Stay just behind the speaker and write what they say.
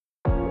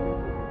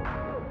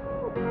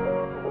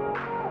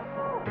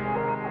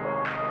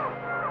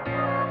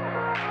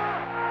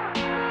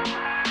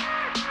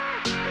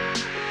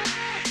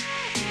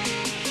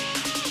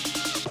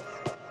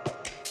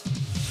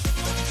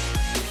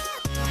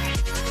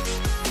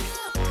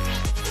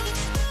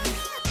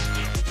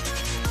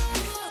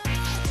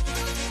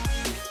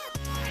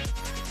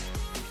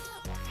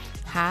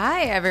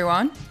Hi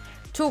everyone.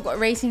 Talk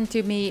Racing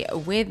to Me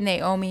with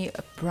Naomi,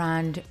 a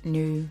brand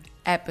new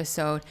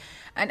episode.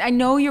 And I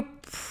know you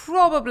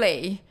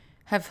probably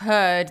have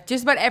heard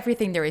just about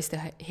everything there is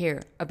to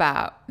hear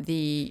about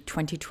the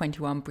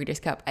 2021 Breeders'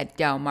 Cup at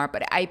Del Mar,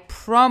 but I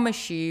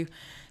promise you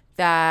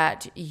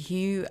that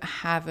you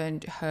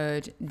haven't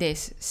heard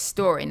this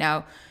story.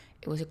 Now,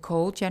 it was a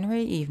cold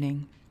January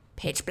evening,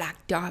 pitch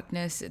black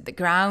darkness, the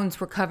grounds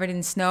were covered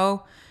in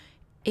snow.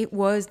 It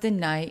was the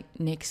night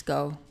Knicks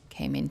Go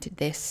came into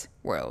this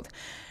world.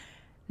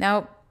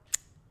 Now,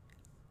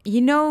 you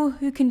know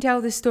who can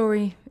tell this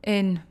story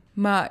in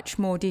much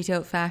more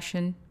detailed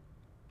fashion?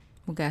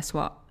 Well, guess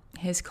what?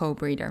 His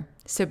co-breeder,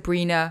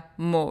 Sabrina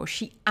Moore.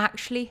 She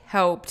actually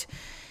helped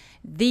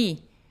the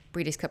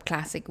Breeders' Cup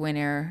Classic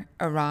winner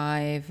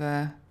arrive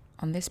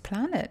on this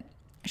planet.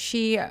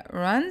 She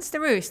runs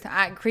the roost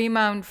at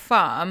Greenmount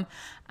Farm,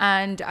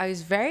 and I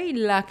was very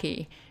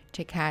lucky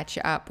to catch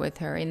up with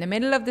her in the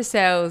middle of the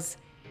sales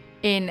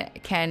in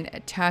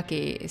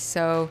Kentucky.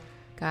 So,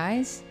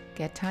 guys,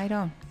 get tied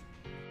on.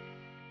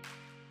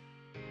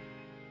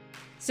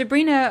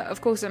 Sabrina,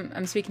 of course,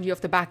 I'm speaking to you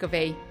off the back of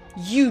a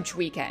huge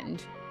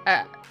weekend.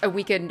 A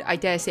weekend, I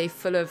dare say,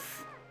 full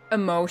of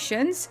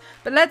emotions.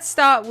 But let's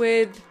start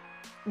with,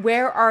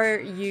 where are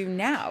you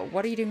now?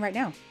 What are you doing right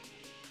now?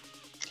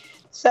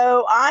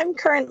 So I'm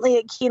currently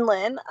at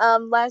Keeneland.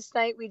 Last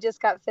night we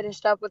just got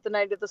finished up with the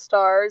Night of the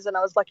Stars, and I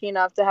was lucky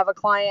enough to have a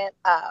client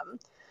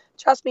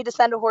trust me to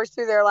send a horse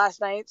through there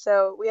last night.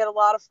 So we had a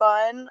lot of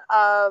fun.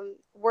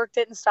 Work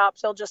didn't stop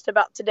till just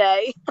about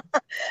today.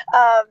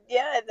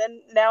 And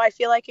then now I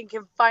feel like I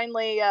can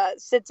finally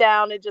sit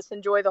down and just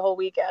enjoy the whole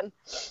weekend.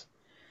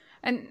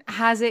 And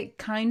has it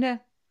kind of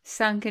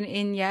sunken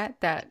in yet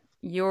that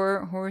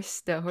your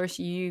horse, the horse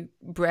you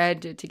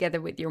bred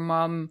together with your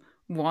mom,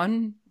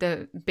 won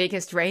the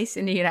biggest race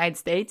in the United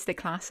States, the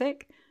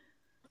Classic?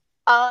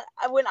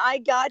 When I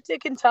got to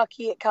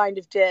Kentucky, it kind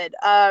of did.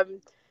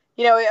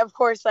 Of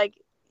course, like,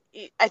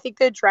 I think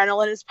the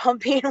adrenaline is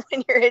pumping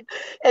when you're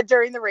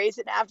during the race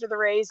and after the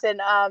race.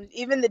 And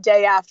even the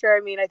day after,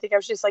 I mean, I think I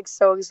was just like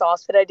so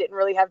exhausted. I didn't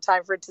really have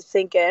time for it to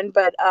sink in.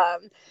 But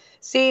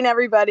seeing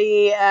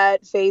everybody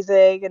at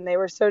Phasing, and they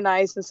were so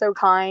nice and so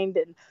kind,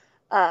 and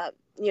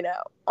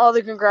all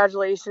the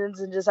congratulations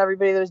and just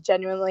everybody that was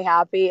genuinely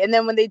happy. And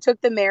then when they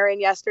took the mare in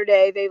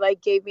yesterday, they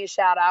like gave me a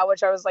shout out,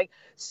 which I was like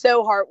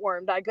so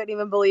heartwarmed. I couldn't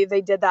even believe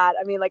they did that.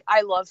 I mean, like,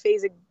 I love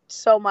Phasing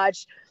so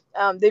much.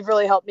 They've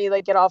really helped me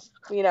like get off,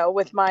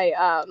 with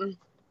my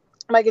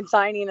my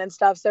consigning and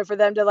stuff. So for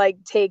them to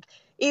like take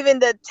even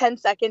the 10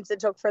 seconds it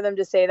took for them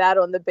to say that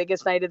on the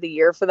biggest night of the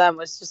year for them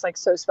was just like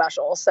so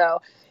special.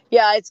 So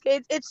yeah, it's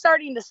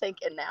starting to sink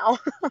in now.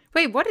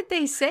 Wait, what did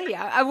they say?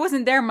 I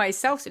wasn't there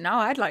myself, so now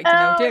I'd like to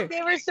know too.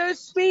 They were so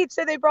sweet.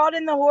 So they brought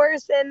in the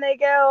horse and they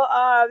go,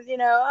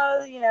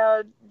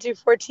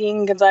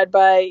 214 consigned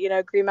by,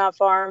 Greenmount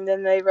Farm.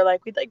 Then they were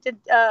like, we'd like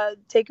to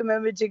take a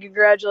moment to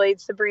congratulate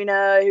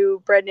Sabrina, who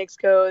bred Knicks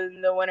Go,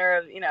 and the winner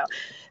of,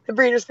 the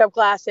Breeders' Cup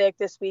Classic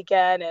this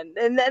weekend.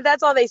 And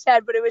that's all they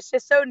said. But it was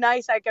just so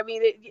nice. Like, I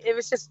mean, it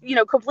was just,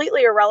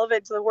 completely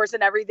irrelevant to the horse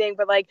and everything.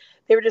 But like,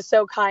 they were just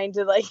so kind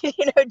to like,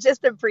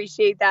 just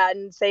appreciate that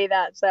and say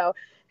that. So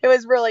it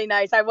was really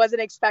nice. I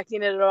wasn't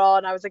expecting it at all.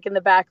 And I was like in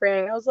the back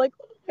ring. I was like,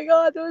 oh my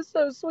God, that was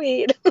so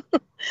sweet.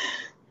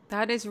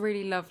 That is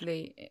really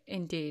lovely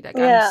indeed. Like,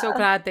 yeah. I'm so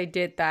glad they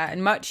did that,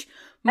 and much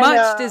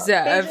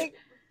deserved.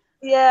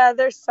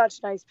 They're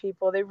such nice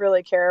people. They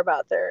really care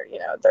about their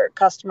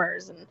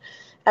customers and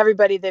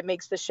everybody that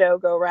makes the show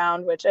go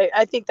around, which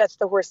I think that's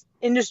the horse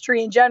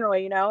industry in general.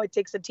 It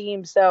takes a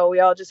team. So we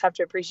all just have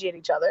to appreciate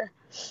each other.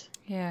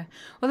 Yeah.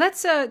 Well,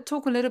 let's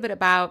talk a little bit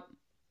about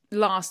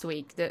last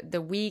week,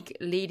 the week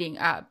leading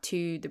up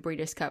to the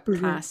Breeders' Cup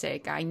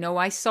Classic. I know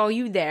I saw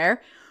you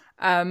there.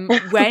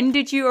 When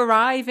did you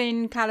arrive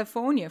in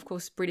California? Of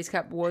course, Breeders'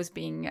 Cup was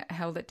being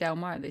held at Del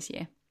Mar this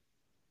year.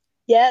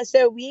 Yeah,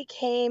 so we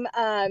came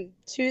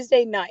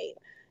Tuesday night.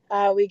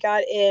 We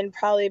got in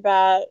probably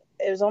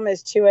it was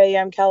almost 2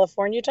 a.m.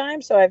 California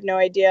time, so I have no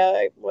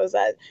idea. Was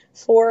that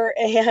 4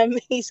 a.m.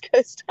 East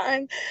Coast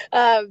time?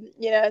 And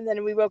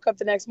then we woke up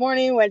the next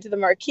morning, went to the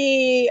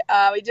Marquee.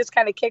 We just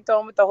kind of kicked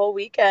on with the whole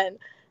weekend.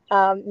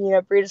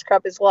 Breeders'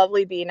 Cup is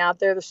lovely being out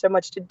there. There's so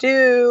much to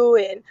do,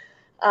 and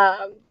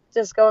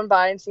just going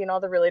by and seeing all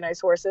the really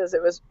nice horses.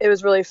 It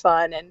was really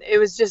fun, and it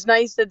was just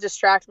nice to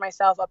distract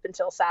myself up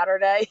until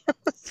Saturday.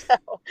 So,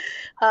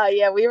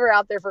 we were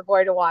out there for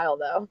quite a while,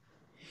 though.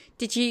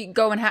 Did you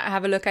go and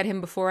have a look at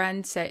him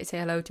beforehand? Say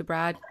hello to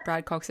Brad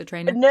Cox, the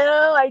trainer?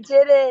 No, I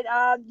didn't.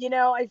 I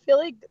feel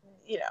like,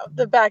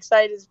 the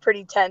backside is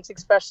pretty tense,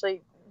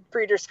 especially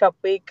Breeders' Cup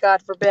week,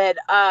 God forbid.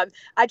 I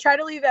try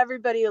to leave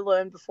everybody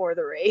alone before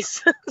the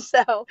race.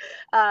 So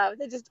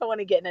they just don't want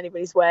to get in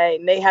anybody's way.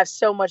 And they have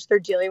so much they're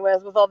dealing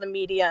with all the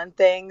media and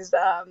things.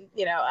 The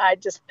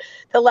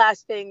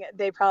last thing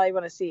they probably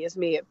want to see is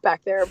me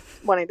back there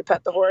wanting to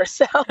pet the horse.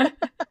 So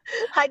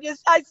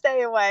I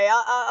stay away.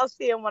 I'll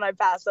see him when I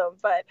pass him.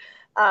 But,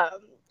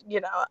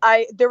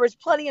 there was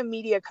plenty of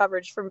media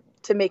coverage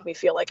to make me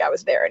feel like I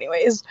was there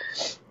anyways.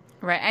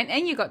 Right.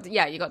 And you got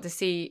to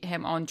see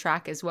him on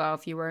track as well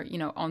if you were,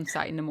 on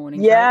site in the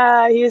mornings, right?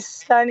 Yeah, he's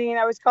stunning.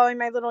 I was calling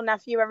my little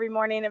nephew every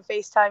morning and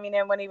FaceTiming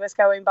him when he was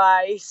going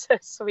by. He's so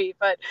sweet.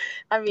 But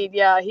I mean,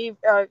 yeah,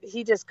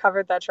 he just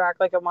covered that track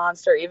like a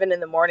monster. Even in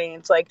the morning,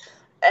 it's like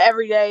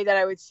every day that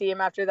I would see him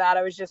after that,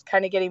 I was just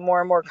kind of getting more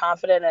and more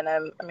confident in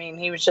him. I mean,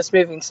 he was just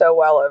moving so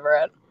well over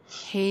it.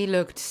 He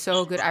looked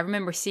so good. I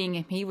remember seeing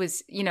him. He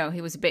was, he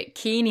was a bit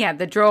keen. He had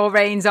the draw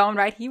reins on,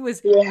 right? He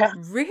was Yeah,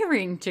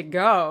 rearing to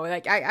go.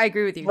 Like, I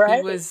agree with you.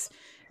 right.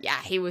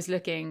 He was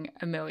looking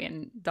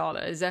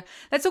 $1,000,000.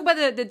 Let's talk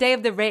about the day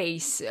of the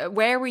race.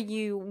 Where were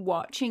you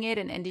watching it?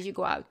 And did you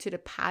go out to the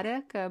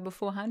paddock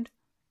beforehand?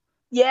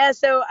 Yeah,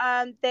 so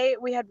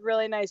we had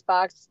really nice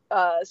box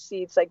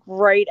seats, like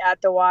right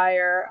at the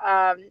wire.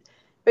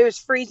 It was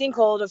freezing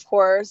cold, of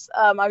course.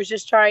 I was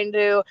just trying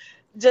to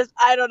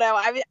I don't know.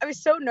 I mean, I was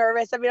so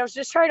nervous. I mean, I was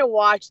just trying to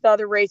watch the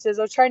other races.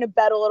 I was trying to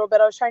bet a little bit.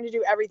 I was trying to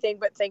do everything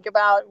but think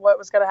about what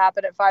was going to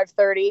happen at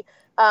 5:30.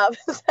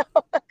 So,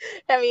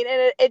 I mean,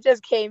 it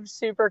just came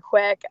super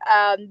quick.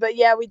 But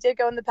yeah, we did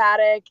go in the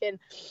paddock, and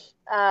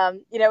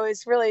it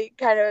was really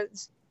kind of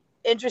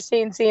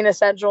interesting seeing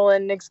Essential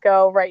and Knicks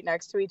go right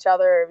next to each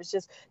other. It was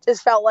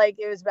just felt like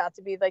it was about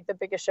to be like the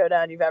biggest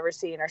showdown you've ever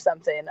seen or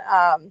something.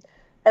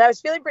 And I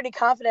was feeling pretty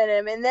confident in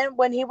him. And then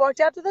when he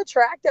walked out to the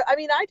track, I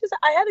mean, I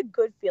had a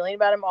good feeling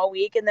about him all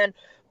week. And then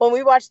when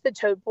we watched the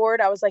tote board,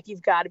 I was like,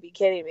 you've got to be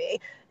kidding me.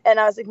 And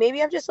I was like, maybe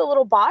I'm just a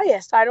little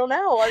biased. I don't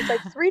know. I was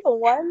like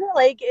 3-1,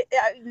 like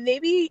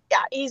maybe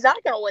he's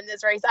not going to win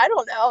this race. I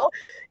don't know.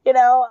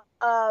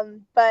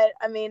 But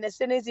I mean, as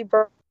soon as he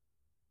broke,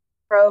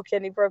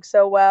 and he broke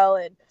so well,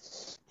 and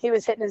he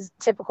was hitting his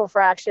typical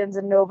fractions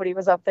and nobody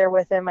was up there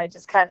with him, I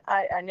just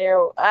I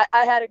knew I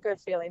had a good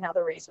feeling how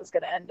the race was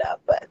going to end up.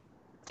 But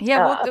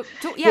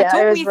talk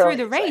me through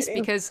the race,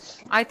 exciting.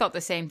 because I thought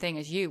the same thing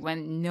as you.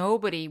 When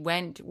nobody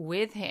went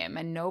with him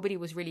and nobody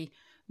was really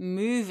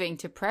moving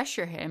to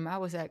pressure him, I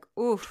was like,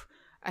 oof,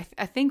 I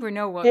think we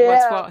know what's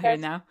what here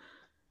now.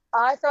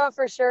 I thought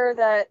for sure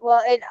that,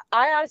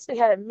 I honestly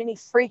had a mini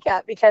freak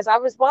out because I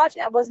was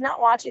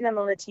not watching them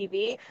on the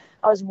TV.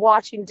 I was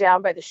watching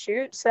down by the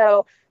chute.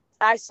 So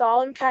I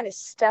saw him kind of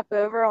step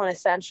over on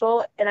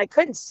Essential, and I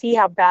couldn't see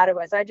how bad it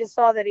was. I just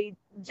saw that he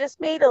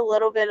just made a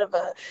little bit of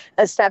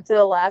a step to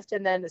the left,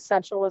 and then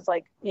Essential was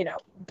like,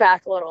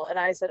 back a little. And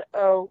I said,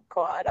 oh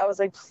God, I was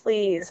like,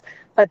 please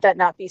let that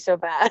not be so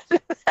bad.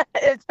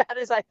 As bad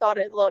as I thought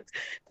it looked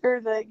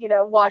through the,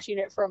 watching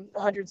it from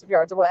hundreds of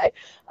yards away.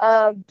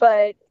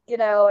 But,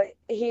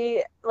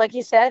 he, like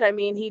you said, I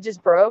mean, he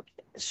just broke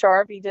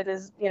sharp. He did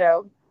his,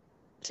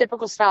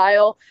 typical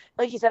style.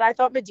 Like you said, I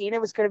thought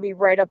Medina was going to be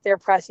right up there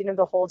pressing him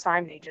the whole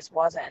time, and he just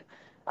wasn't.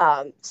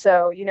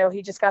 So,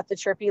 he just got the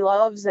trip he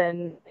loves,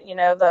 and,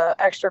 the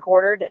extra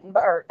quarter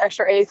or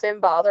extra eighth didn't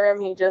bother him.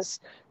 He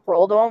just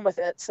rolled on with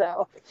it.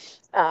 So,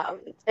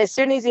 as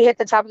soon as he hit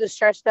the top of the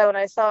stretch, though, and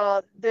I saw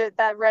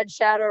that red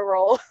shadow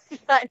roll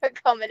kind of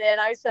coming in,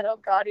 I said, oh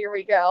God, here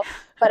we go.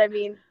 But I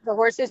mean, the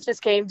horses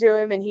just came to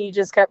him, and he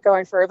just kept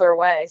going further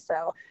away.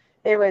 So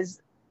it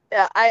was,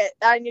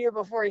 I knew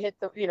before he hit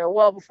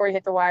well before he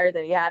hit the wire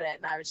that he had it,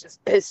 and I was just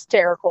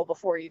hysterical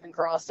before he even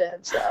crossed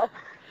in. So I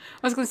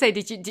was going to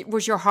say,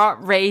 was your heart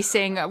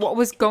racing? What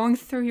was going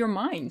through your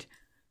mind?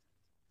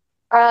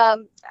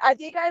 I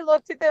think I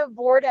looked at the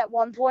board at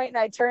one point, and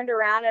I turned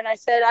around and I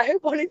said, I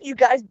hope one of you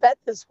guys bet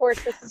this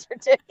horse. This is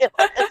ridiculous.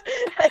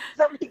 Like,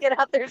 somebody get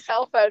out their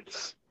cell phone.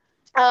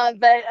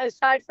 But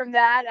aside from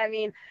that, I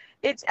mean,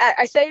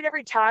 I say it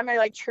every time.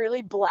 I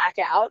truly black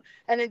out,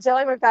 and until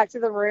I went back to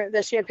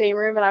the champagne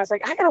room, and I was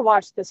like, I gotta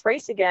watch this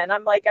race again.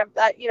 I'm like,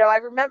 I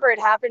remember it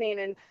happening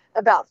in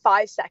about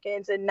 5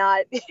 seconds, and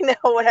not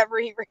whatever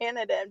he ran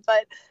it in.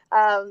 But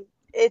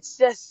it's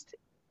just,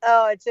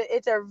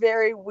 it's a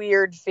very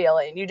weird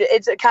feeling.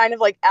 It's a kind of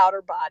like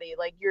outer body,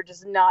 like you're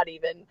just not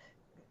even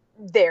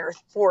there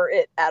for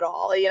it at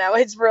all.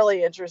 It's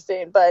really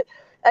interesting, but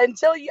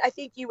until I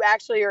think you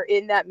actually are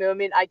in that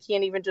moment, I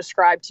can't even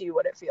describe to you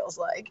what it feels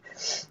like.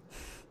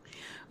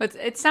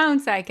 It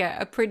sounds like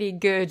a pretty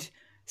good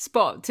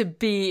spot to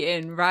be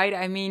in, right?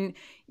 I mean,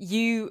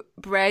 you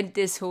bred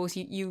this horse,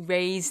 you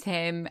raised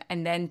him,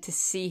 and then to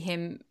see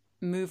him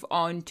move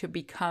on to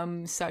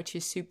become such a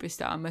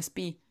superstar must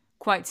be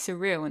quite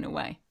surreal in a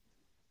way.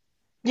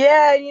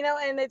 Yeah,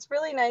 and it's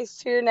really nice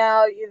too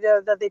now,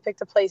 that they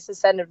picked a place to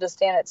send him to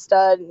stand at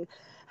stud, and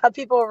how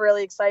people are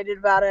really excited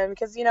about him.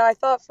 Because, I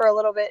thought for a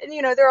little bit, and,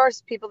 there are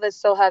people that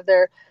still have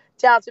their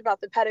doubts about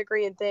the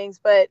pedigree and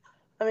things, but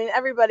I mean,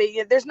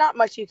 everybody, there's not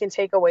much you can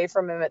take away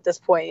from him at this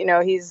point.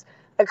 He's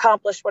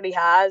accomplished what he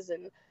has.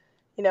 And,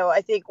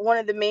 I think one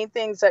of the main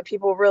things that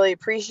people really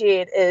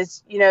appreciate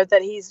is,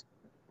 that he's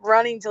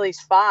running till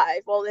he's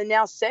 5. Well, and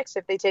now 6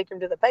 if they take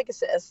him to the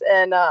Pegasus.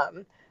 And,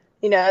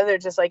 they're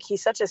just like,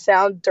 he's such a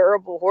sound,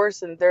 durable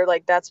horse. And they're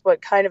like, that's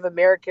what kind of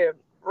America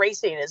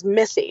racing is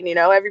missing.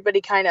 Everybody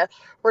kind of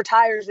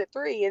retires at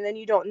 3, and then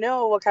you don't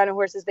know what kind of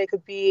horses they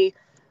could be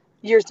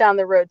years down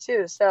the road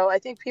too. So I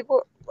think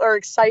people are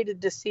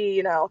excited to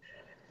see,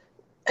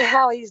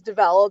 how he's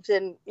developed,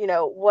 and,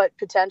 what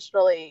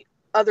potentially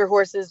other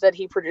horses that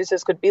he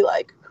produces could be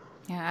like.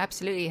 Yeah,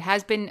 absolutely. It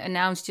has been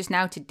announced just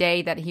now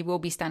today that he will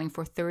be standing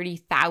for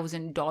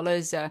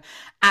 $30,000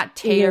 at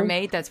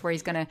TaylorMade. That's where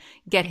he's going to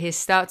get his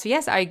start. So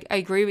yes, I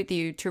agree with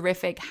you.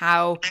 Terrific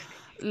how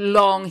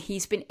long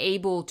he's been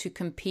able to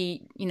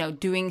compete, you know,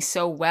 doing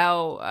so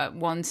well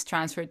once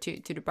transferred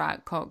to the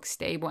Brad Cox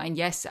stable. And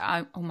yes,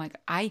 I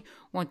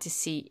want to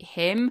see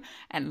him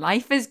and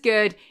Life is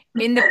Good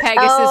in the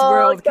Pegasus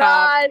World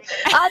Cup.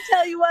 I'll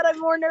tell you what, I'm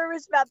more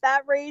nervous about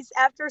that race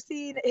after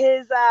seeing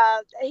his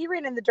he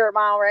ran in the dirt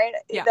mile, right?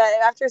 Yeah.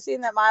 After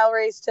seeing that mile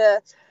race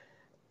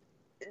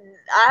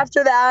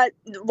after that,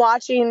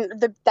 watching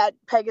that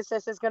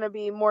Pegasus is going to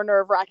be more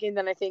nerve-wracking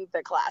than I think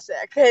the Classic,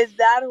 because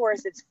that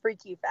horse is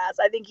freaky fast.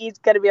 I think he's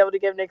going to be able to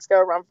give Knicks Go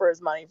a run for his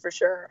money for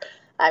sure.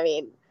 I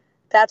mean,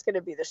 that's going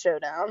to be the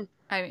showdown.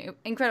 I mean,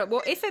 incredible.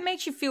 Well, if it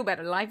makes you feel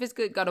better, Life is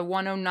Good got a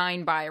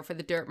 109 buyer for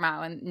the dirt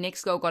mile, and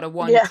Knicks Go got a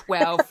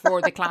 112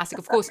 for the Classic.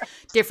 Of course,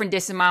 different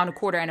amount, a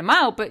quarter and a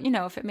mile, but you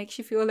know, if it makes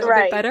you feel a little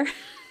bit better.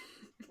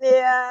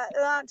 Yeah,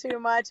 not too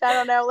much. I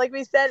don't know. Like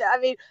we said, I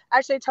mean,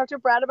 actually I talked to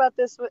Brad about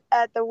this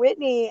at the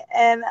Whitney,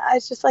 and I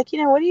was just like,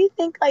 you know, what do you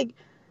think like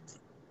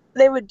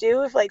they would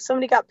do if like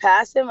somebody got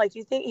past him? Like, do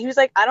you think he was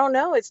like, I don't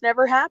know, it's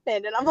never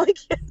happened. And I'm like,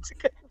 yeah, it's a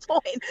good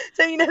point.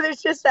 So, you know,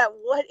 there's just that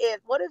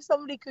what if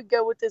somebody could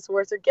go with this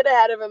horse or get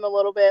ahead of him a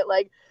little bit,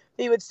 like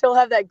he would still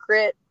have that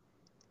grit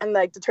and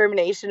like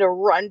determination to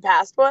run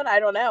past one. I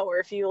don't know. Or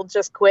if he'll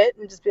just quit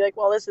and just be like,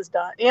 well, this is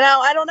done. You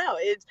know, I don't know.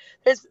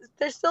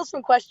 There's still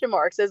some question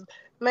marks, as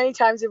many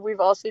times as we've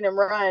all seen him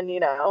run, you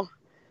know.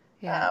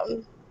 Yeah.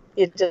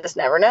 You just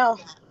never know.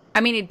 I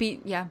mean, it'd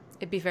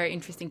be very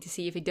interesting to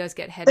see if he does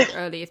get headed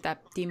early, if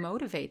that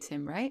demotivates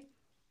him, right?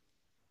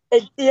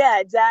 Yeah,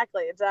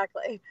 exactly.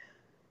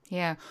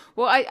 Yeah.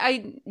 Well,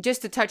 I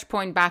just to touch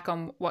point back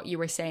on what you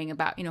were saying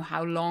about, you know,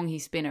 how long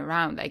he's been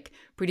around, like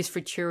British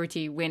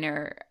Futurity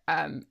winner,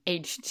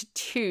 aged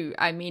 2.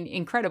 I mean,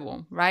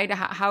 incredible, right?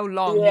 How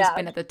long he's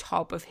been at the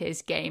top of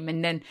his game.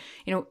 And then,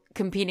 you know,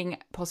 competing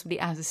possibly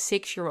as a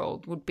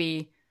 6-year-old would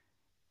be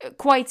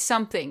quite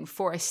something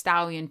for a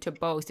stallion to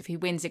boast. If he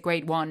wins a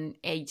Grade 1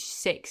 age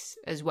 6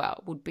 as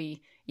well, would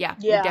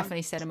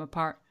definitely set him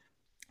apart.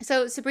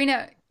 So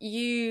Sabrina,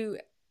 you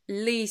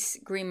lease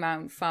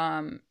Greenmount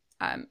Farm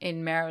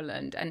in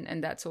Maryland,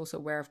 and that's also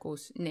where, of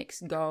course,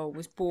 Knicks Go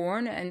was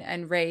born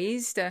and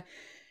raised.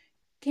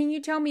 Can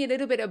you tell me a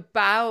little bit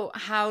about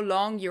how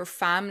long your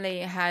family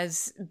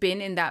has been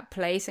in that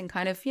place, and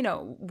kind of, you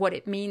know, what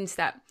it means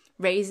that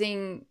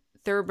raising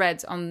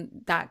thoroughbreds on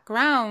that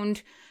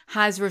ground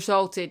has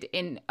resulted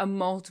in a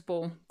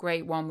multiple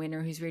Grade 1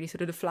 winner who's really sort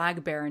of the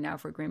flag bearer now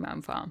for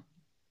Greenmount Farm?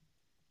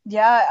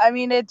 Yeah, I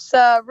mean, it's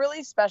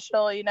really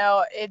special. You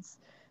know, as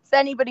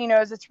anybody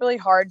knows, it's really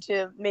hard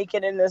to make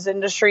it in this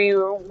industry,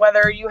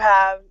 whether you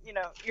have, you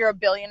know, you're a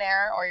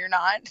billionaire or you're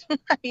not.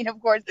 I mean,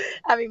 of course,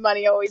 having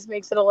money always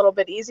makes it a little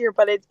bit easier,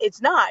 but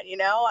it's not, you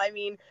know. I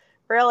mean,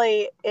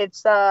 really,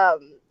 it's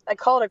I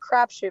call it a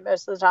crapshoot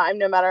most of the time,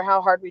 no matter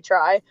how hard we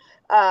try.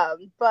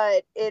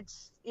 But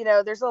it's, you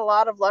know, there's a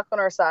lot of luck on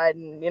our side,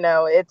 and, you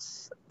know,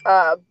 it's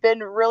been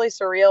really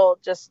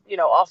surreal just, you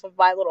know, off of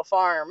my little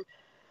farm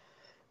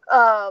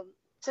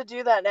to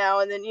do that now.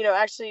 And then, you know,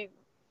 actually,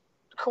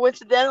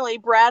 coincidentally,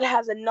 Brad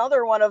has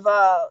another one of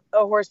a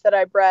horse that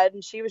I bred,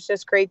 and she was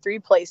just Grade 3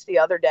 place the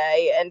other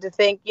day. And to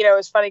think, you know, it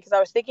was funny because I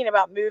was thinking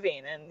about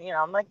moving, and, you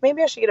know, I'm like,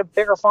 maybe I should get a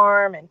bigger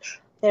farm, and,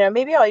 you know,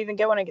 maybe I'll even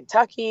get one in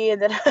Kentucky.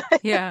 And then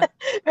yeah,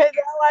 and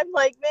now I'm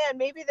like, man,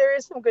 maybe there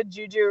is some good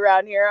juju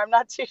around here. I'm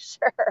not too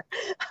sure.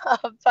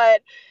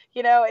 But,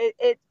 you know,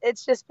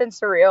 it's just been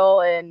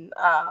surreal. And,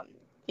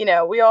 you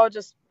know, we all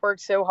just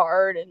worked so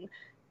hard, and,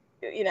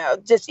 you know,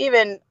 just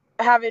even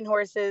having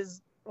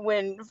horses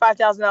win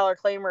 $5,000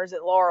 claimers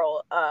at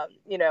Laurel,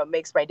 you know,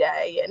 makes my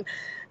day.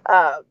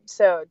 And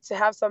so to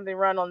have something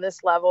run on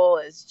this level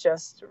is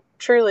just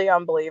truly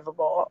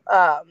unbelievable.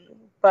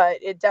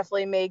 But it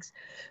definitely makes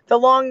the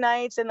long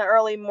nights and the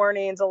early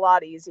mornings a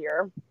lot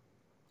easier.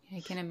 I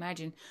can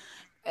imagine.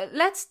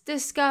 Let's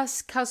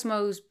discuss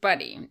Cosmo's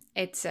Buddy.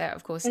 It's,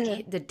 of course,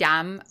 the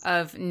dam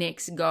of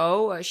Knicks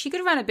Go. She could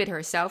have run a bit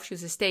herself. She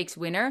was a stakes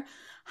winner.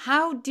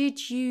 How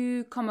did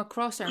you come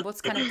across her, and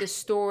what's kind of the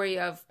story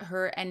of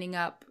her ending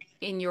up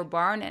in your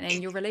barn and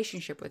in your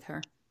relationship with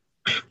her?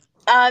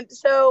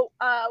 So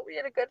we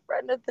had a good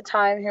friend at the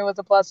time who was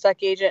a Bloodstock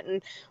agent,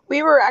 and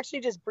we were actually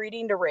just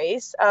breeding to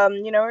race.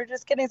 You know, we are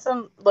just getting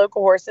some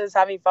local horses,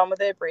 having fun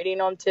with it, breeding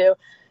onto,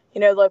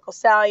 you know, local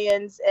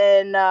stallions.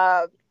 And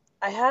I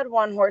had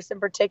one horse in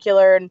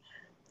particular, and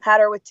had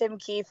her with Tim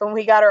Keefe, and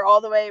we got her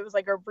all the way. It was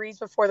like her breeze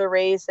before the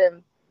race,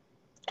 and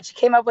she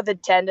came up with a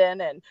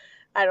tendon, and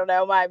I don't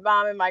know, my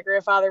mom and my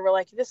grandfather were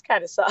like, this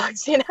kind of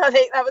sucks. You know,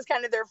 that was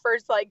kind of their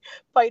first like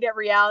bite at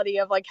reality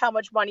of like how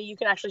much money you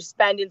can actually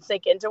spend and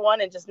sink into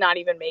one and just not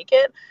even make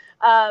it.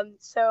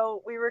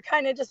 So we were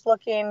kind of just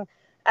looking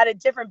had a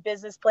different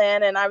business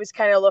plan, and I was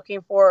kind of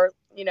looking for,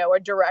 a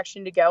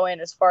direction to go in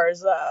as far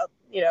as,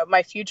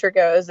 my future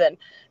goes. And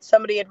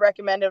somebody had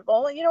recommended,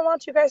 well, why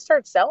don't you guys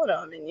start selling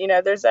them?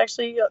 And, there's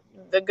actually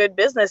the good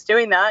business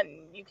doing that. And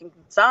you can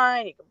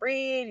consign, you can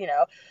breed,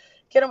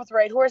 get them with the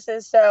right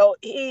horses. So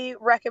he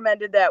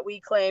recommended that we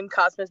claim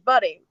Cosmo's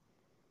Buddy.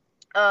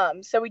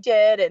 So we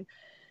did, and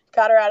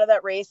got her out of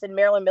that race, and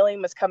Marilyn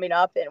Millian was coming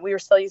up, and we were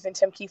still using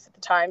Tim Keefe at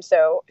the time.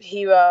 So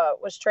he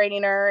was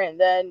training her, and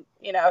then,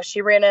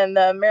 she ran in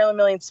the Marilyn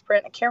Millian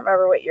sprint. I can't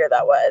remember what year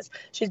that was.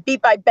 She was beat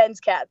by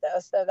Ben's Cat, though,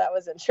 so that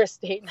was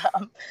interesting.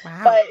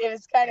 Wow. But it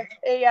was kind of,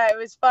 it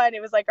was fun.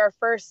 It was like our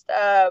first,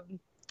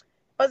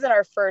 wasn't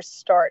our first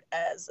start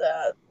as,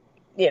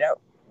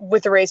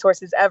 with the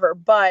racehorses ever,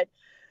 but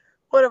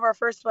one of our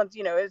first ones,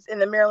 is in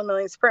the Marilyn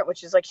Millian sprint,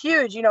 which is like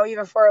huge,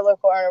 even for a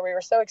local owner. We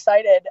were so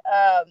excited.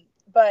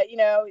 But,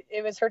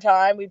 it was her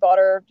time. We bought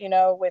her,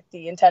 with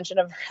the intention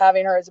of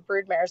having her as a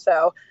broodmare.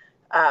 So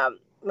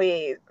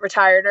we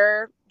retired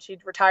her. She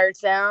retired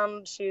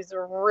sound. She's a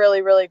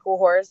really, really cool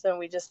horse. And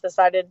we just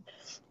decided,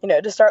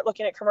 to start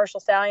looking at commercial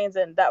stallions.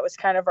 And that was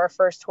kind of our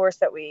first horse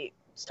that we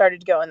started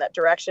to go in that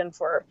direction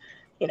for,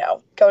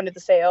 going to the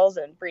sales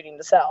and breeding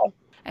to sell.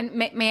 And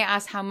may I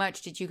ask, how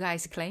much did you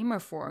guys claim her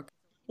for?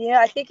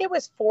 Yeah, I think it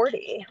was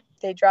 40.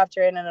 They dropped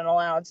her in an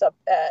allowance up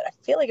at, I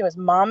feel like it was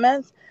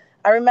Monmouth.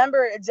 I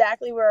remember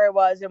exactly where I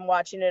was and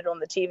watching it on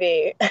the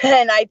TV.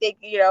 And I think,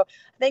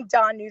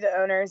 Don knew the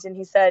owners, and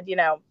he said, they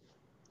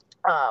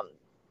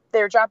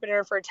were dropping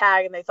her for a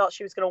tag, and they thought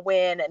she was going to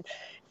win. And,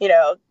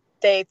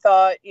 they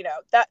thought,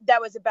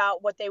 that was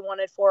about what they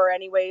wanted for her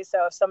anyway.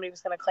 So if somebody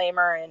was going to claim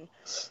her and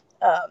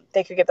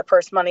they could get the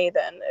purse money,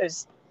 then it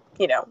was,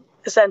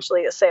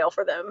 essentially a sale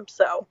for them.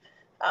 So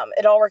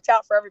it all worked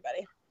out for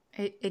everybody.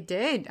 It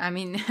did. I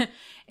mean,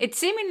 it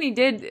seemingly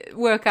did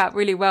work out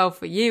really well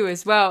for you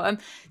as well.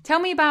 Tell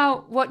me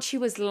about what she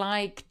was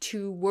like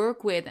to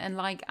work with and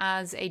like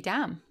as a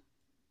dam.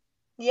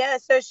 Yeah,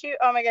 so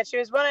oh my God, she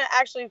was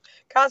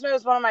Cosmo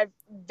was one of my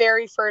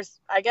very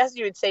first, I guess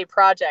you would say,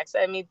 projects.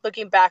 I mean,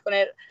 looking back on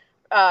it,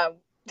 I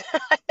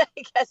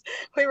guess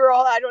we were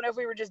all, I don't know if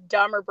we were just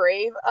dumb or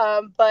brave,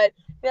 but,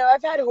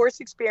 I've had horse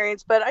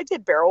experience, but I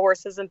did barrel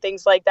horses and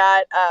things like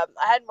that. I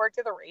hadn't worked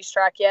at the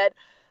racetrack yet.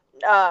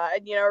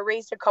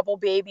 Raised a couple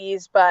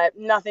babies, but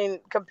nothing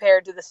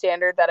compared to the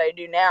standard that I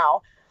do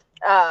now.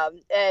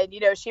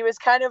 And she was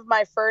kind of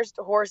my first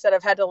horse that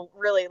I've had to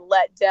really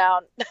let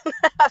down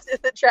after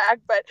the track,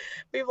 but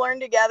we've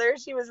learned together.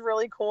 She was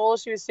really cool.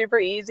 She was super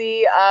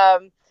easy.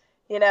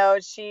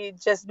 She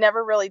just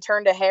never really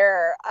turned a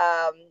hair.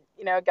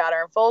 Got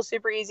her in full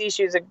super easy.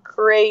 She was a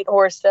great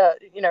horse to,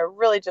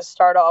 really just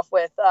start off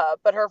with.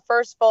 But her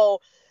first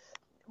full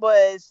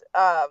was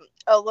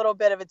a little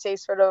bit of a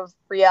taste sort of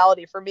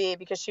reality for me,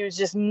 because she was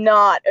just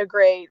not a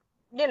great,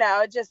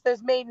 just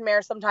those maiden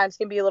mares sometimes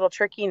can be a little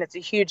tricky, and it's a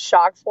huge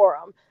shock for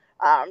them.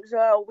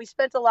 So we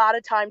spent a lot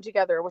of time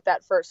together with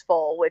that first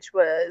foal, which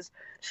was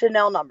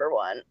Chanel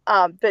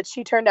 #1. But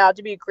she turned out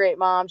to be a great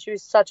mom. She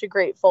was such a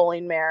great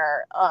foaling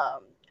mare.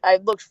 I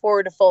looked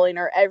forward to foaling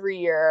her every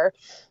year.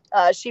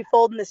 She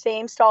foaled in the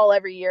same stall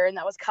every year, and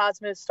that was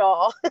Cosmo's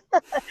stall.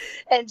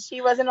 And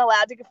she wasn't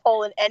allowed to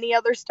foal in any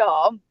other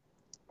stall.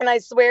 And I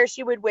swear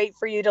she would wait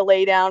for you to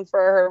lay down for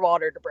her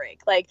water to break.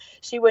 Like,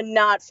 she would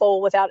not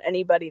foal without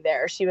anybody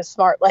there. She was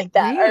smart like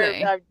that.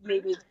 Really? Or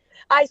maybe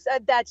I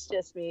said, that's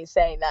just me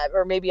saying that.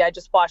 Or maybe I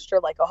just watched her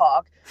like a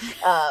hawk.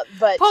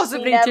 But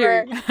possibly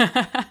never, too.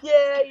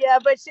 yeah.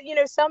 But,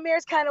 some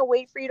mares kind of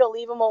wait for you to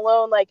leave them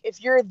alone. Like,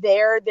 if you're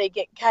there, they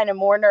get kind of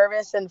more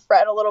nervous and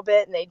fret a little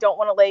bit, and they don't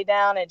want to lay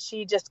down. And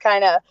she just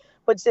kind of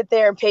would sit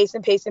there and pace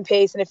and pace and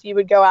pace. And if you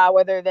would go out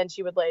with her, then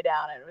she would lay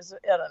down. And it was,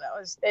 I don't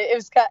know. It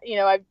was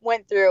I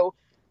went through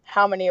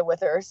how many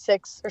with her,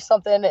 6 or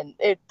something, and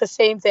the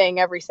same thing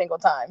every single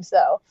time.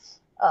 So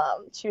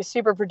she was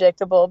super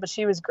predictable, but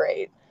she was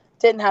great.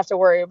 Didn't have to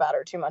worry about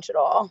her too much at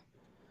all.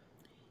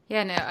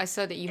 Yeah, no, I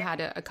saw that you had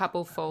a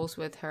couple foals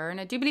with her.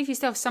 And I do believe you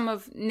still have some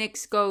of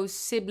Nick's Go's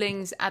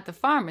siblings at the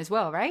farm as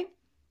well, right?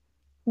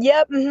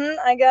 Yep.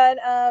 I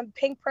got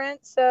Pink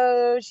Print.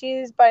 So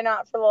she's by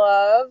Not for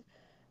Love.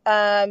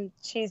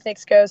 She's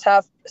Nick's Go's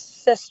half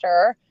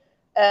sister.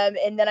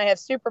 And then I have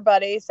Super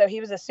Buddy. So he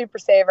was a super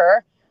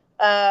saver.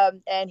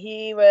 And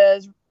he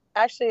was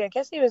actually, I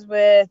guess he was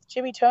with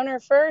Jimmy Toner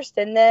first,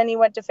 and then he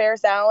went to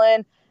Ferris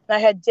Allen, and I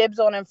had dibs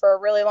on him for a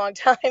really long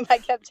time. I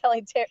kept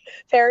telling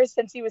Ferris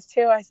since he was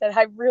 2, I said,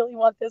 I really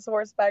want this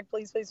horse back,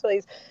 please, please,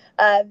 please.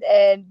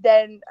 And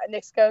then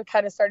Nick's Go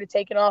kind of started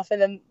taking off,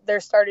 and then there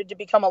started to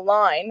become a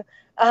line.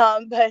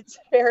 But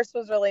Ferris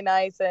was really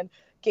nice and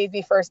gave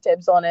me first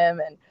dibs on him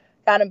and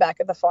got him back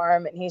at the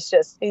farm. And he's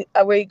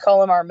we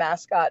call him our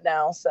mascot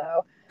now.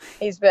 So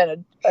he's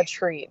been a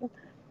treat.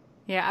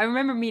 Yeah, I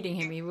remember meeting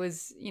him. He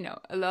was,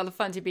 a lot of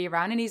fun to be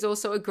around. And he's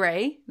also a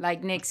grey,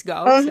 like Nick's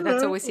Go. So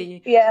that's always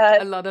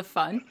a lot of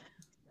fun.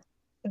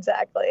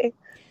 Exactly.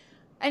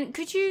 And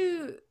could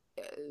you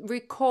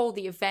recall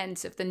the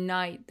events of the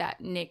night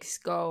that Nick's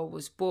Go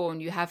was born.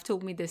 You have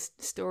told me this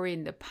story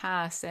in the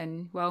past,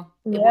 and well,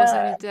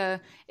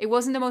 it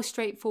wasn't the most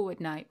straightforward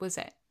night, was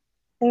it?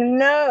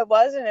 No, it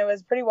wasn't. It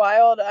was pretty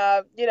wild.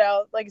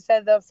 Like I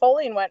said, the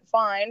foaling went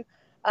fine.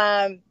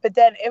 But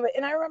then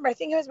and I remember, I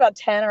think it was about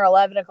 10 or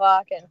 11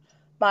 o'clock, and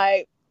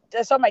I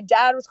saw my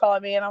dad was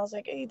calling me, and I was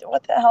like, hey,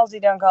 what the hell is he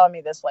doing calling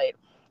me this late?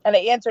 And I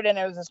answered, and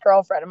it was his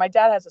girlfriend. And my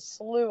dad has a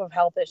slew of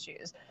health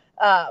issues.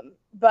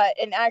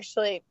 And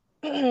actually,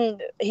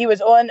 he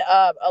was on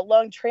a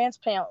lung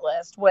transplant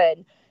list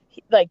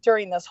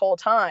during this whole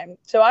time.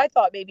 So I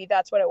thought maybe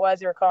that's what it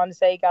was. They were calling to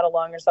say he got a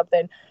lung or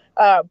something.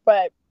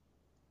 But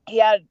he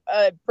had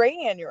a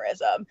brain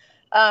aneurysm.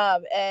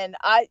 And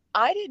I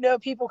didn't know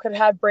people could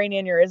have brain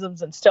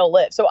aneurysms and still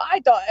live. So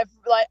I thought,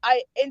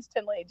 I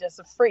instantly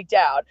just freaked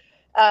out.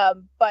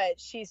 But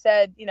she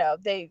said,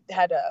 they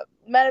had to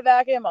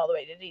medevac him all the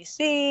way to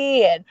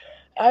DC. And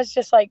I was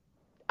just like,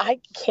 I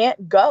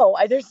can't go.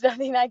 There's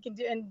nothing I can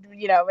do. And,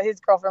 his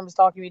girlfriend was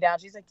talking me down.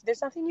 She's like,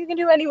 there's nothing you can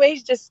do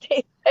anyways. Just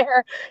stay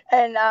there.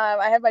 And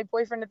I had my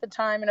boyfriend at the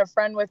time and a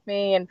friend with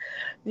me. And,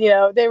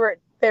 they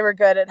were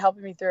good at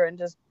helping me through and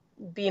just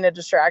being a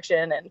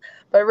distraction.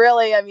 But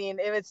really, I mean,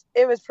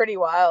 it was pretty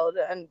wild.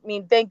 And I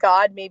mean, thank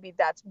God, maybe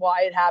that's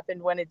why it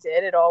happened when it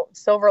did. It all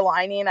silver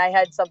lining. I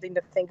had something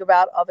to think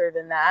about other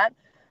than that.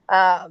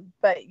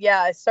 But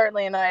yeah, it's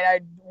certainly a night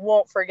I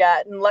won't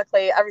forget. And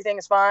luckily everything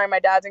is fine. My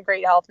dad's in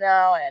great health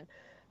now. And,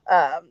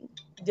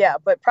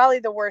 but probably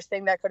the worst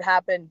thing that could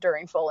happen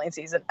during foaling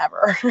season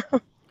ever.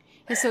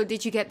 So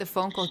did you get the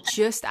phone call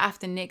just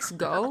after Nick's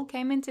Go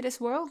came into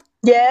this world?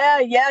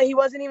 Yeah. He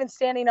wasn't even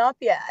standing up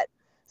yet.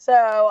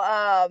 So,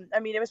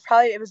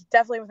 it was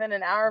definitely within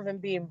an hour of him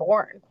being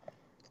born.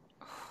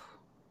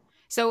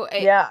 So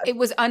it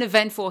was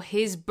uneventful,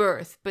 his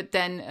birth, but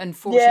then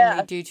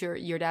unfortunately due to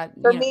your dad.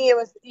 For me, it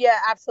was,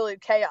 absolute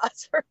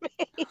chaos for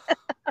me.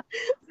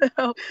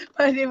 So,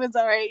 but it was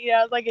all right.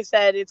 Like I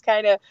said, it's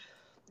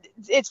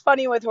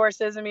funny with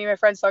horses. I mean, my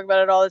friends talk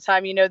about it all the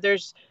time.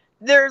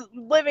 They're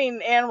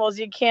living animals.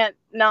 You can't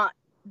not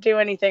do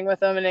anything with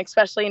them. And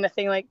especially in a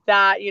thing like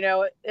that,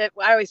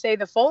 I always say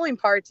the foaling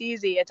part's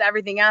easy. It's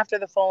everything after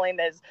the foaling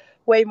is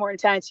way more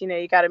intense.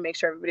 You got to make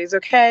sure everybody's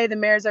okay. The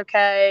mare's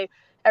okay.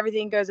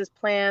 Everything goes as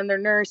planned. They're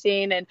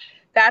nursing. And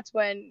that's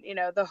when,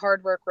 the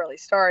hard work really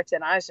starts.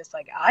 And I was just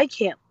like, I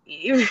can't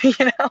leave,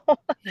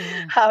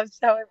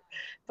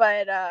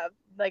 But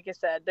like I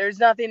said, there's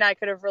nothing I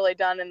could have really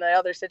done in the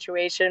other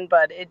situation,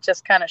 but it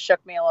just kind of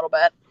shook me a little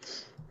bit.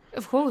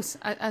 Of course,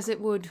 as it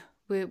would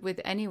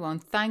with anyone.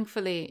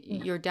 Thankfully,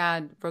 your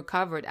dad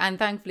recovered. And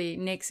thankfully,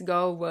 Nick's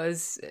Go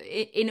was,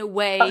 in a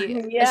way,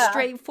 a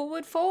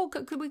straightforward fall.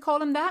 Could we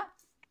call him that?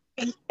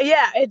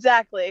 Yeah,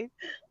 exactly.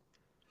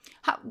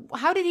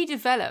 How did he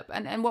develop,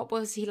 and what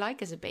was he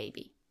like as a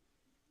baby?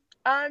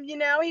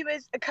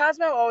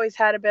 Cosmo always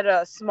had a bit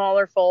of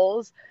smaller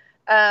foals,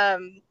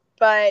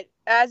 but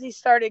as he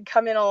started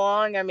coming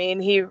along,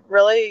 he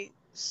really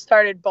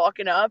started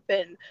bulking up,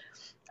 and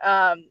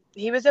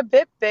he was a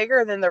bit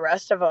bigger than the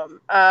rest of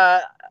them.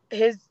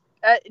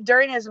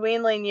 During his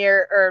weanling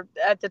year, or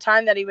at the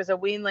time that he was a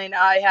weanling,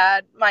 I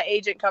had my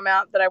agent come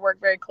out that I work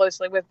very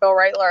closely with, Bill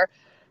Reitler.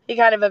 He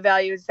kind of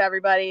evaluates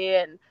everybody,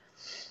 and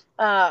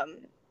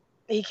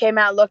he came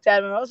out, looked at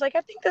him, and I was like,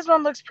 I think this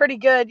one looks pretty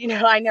good.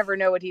 I never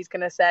know what he's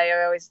going to say.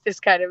 I always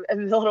just kind of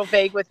am a little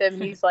vague with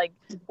him. He's like,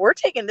 we're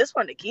taking this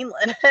one to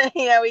Keeneland.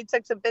 He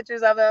took some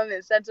pictures of him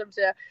and sent them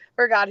to,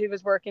 forgot who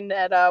was working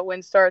at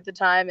WinStar at the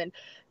time. And,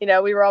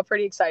 we were all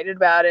pretty excited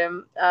about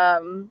him.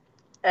 I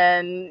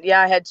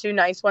had two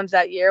nice ones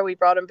that year. We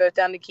brought them both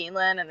down to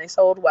Keeneland and they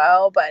sold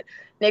well. But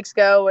Nick's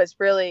Go was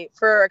really,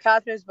 for a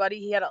Cosmos buddy,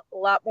 he had a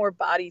lot more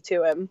body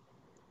to him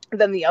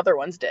than the other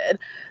ones did.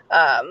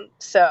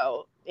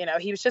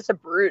 He was just a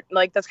brute.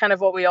 Like, that's kind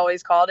of what we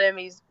always called him.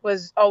 He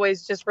was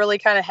always just really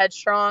kind of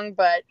headstrong,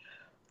 but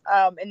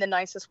in the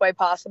nicest way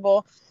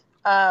possible.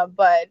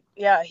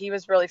 He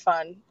was really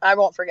fun. I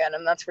won't forget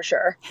him, that's for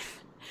sure.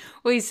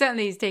 Well, he's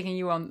taking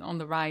you on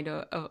the ride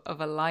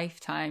of a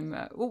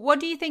lifetime. What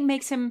do you think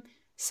makes him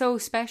so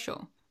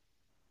special?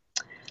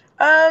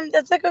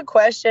 That's a good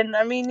question.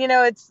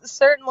 It's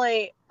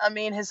certainly,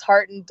 his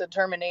heart and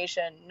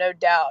determination, no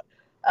doubt.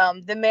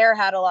 The mare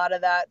had a lot of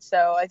that,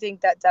 so I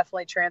think that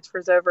definitely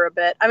transfers over a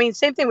bit.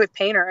 Same thing with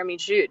Painter. And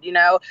he's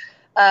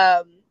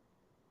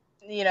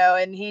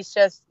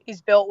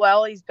built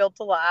well, he's built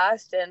to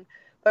last,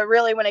 but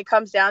really when it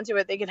comes down to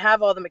it, they can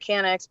have all the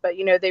mechanics, but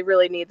they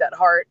really need that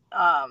heart.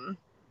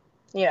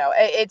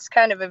 It's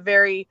kind of a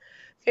very,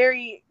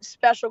 very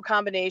special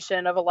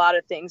combination of a lot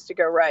of things to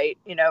go right,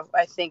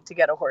 I think, to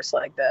get a horse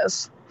like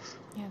this.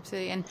 Yeah,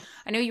 absolutely. And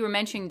I know you were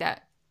mentioning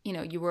that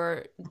you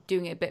were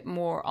doing a bit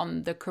more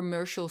on the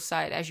commercial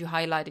side. As you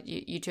highlighted,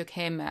 you took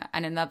him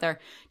and another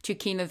to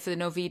Keeneland for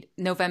the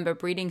November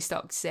breeding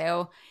stock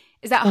sale.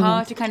 Is that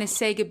hard to kind of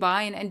say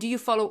goodbye? And do you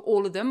follow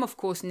all of them? Of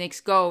course,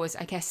 Nick's Go is,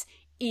 I guess,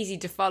 easy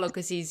to follow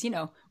because he's,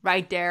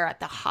 right there at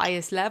the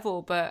highest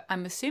level. But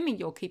I'm assuming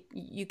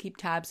you keep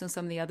tabs on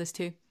some of the others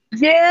too.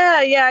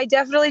 Yeah, I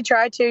definitely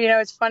try to.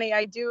 It's funny.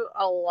 I do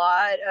a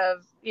lot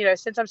of,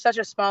 since I'm such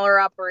a smaller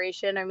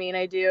operation. I mean,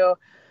 I do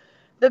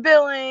the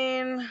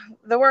billing,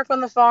 the work on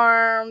the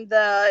farm,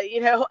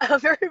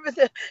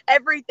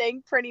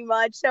 everything pretty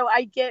much. So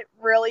I get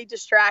really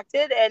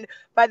distracted. And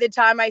by the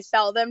time I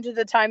sell them to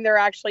the time they're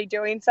actually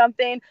doing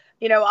something,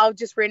 I'll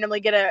just randomly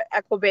get a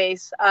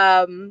Equibase,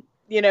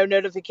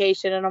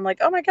 notification. And I'm like,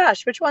 oh my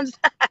gosh, which one's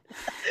that?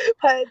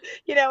 But,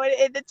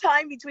 in the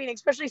time between,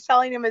 especially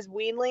selling them as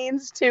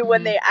weanlings to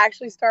when Mhm. they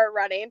actually start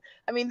running,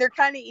 I mean, they're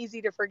kind of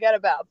easy to forget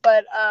about,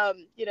 but,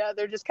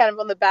 they're just kind of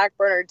on the back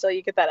burner until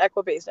you get that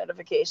Equibase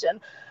notification.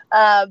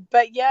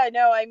 But yeah,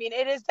 no, I mean,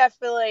 it is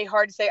definitely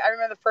hard to say. I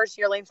remember the first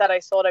yearlings that I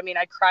sold. I mean,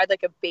 I cried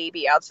like a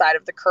baby outside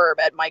of the curb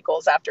at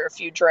Michael's after a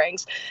few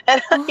drinks,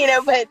 and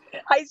Oh. but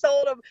I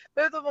sold them,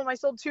 both of them. I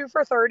sold two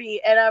for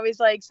 30, and I was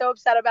like so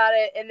upset about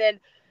it. And then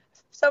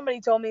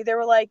somebody told me, they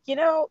were like,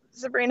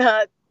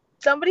 Sabrina,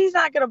 somebody's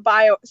not going to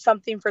buy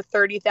something for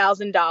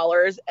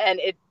 $30,000 and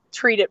it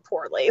treat it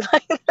poorly.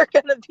 Like, they're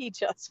going to be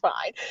just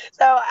fine.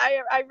 So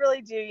I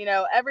really do,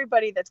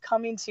 everybody that's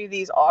coming to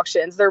these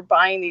auctions, they're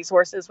buying these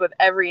horses with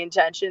every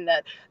intention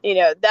that,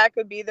 that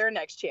could be their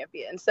next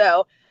champion.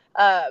 So,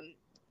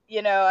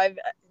 I've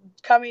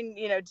coming,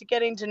 to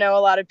getting to know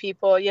a lot of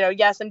people,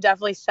 yes, I'm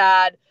definitely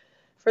sad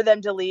for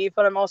them to leave,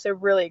 but I'm also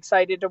really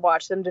excited to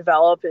watch them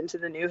develop into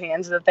the new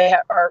hands that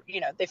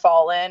they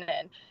fall in.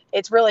 And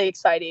it's really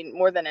exciting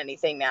more than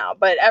anything now.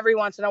 But every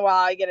once in a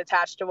while I get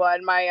attached to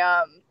one.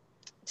 My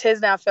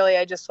Tisnow filly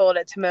I just sold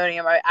at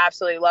Timonium, I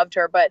absolutely loved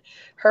her, but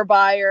her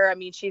buyer, I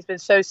mean, she's been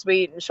so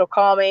sweet, and she'll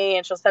call me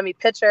and she'll send me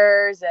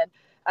pictures. And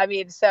I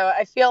mean, so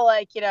I feel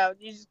like, you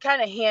just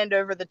kind of hand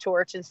over the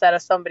torch instead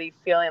of somebody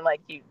feeling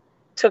like you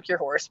took your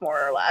horse, more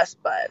or less.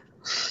 But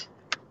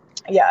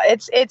yeah,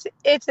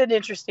 it's an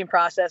interesting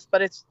process,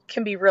 but it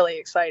can be really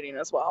exciting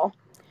as well.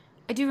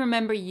 I do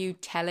remember you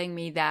telling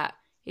me that,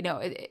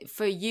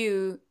 for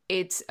you,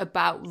 it's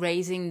about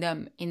raising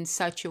them in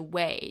such a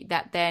way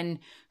that then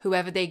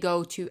whoever they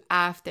go to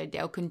after,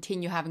 they'll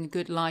continue having a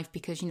good life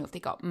because, if they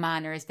got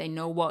manners, they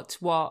know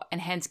what's what, and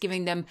hence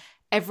giving them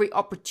every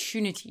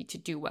opportunity to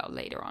do well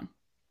later on.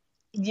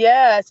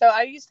 Yeah, so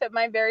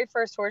my very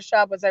first horse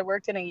job was, I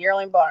worked in a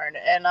yearling barn,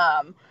 and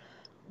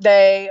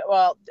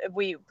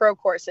we broke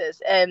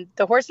horses, and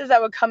the horses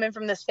that would come in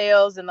from the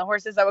sales and the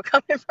horses that would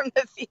come in from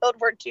the field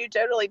were two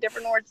totally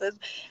different horses.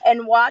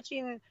 And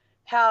watching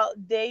how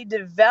they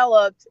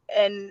developed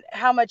and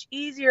how much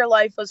easier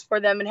life was for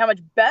them and how much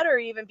better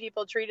even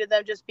people treated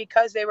them just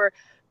because they were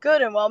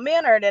good and well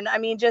mannered. And I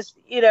mean, just,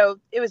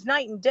 it was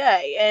night and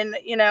day. And,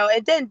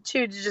 and then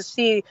too, to just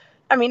see,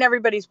 I mean,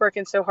 everybody's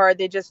working so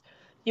hard.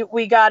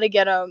 We got to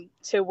get them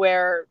to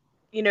where,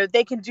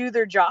 they can do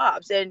their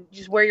jobs, and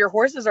just where your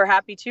horses are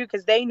happy too,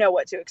 because they know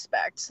what to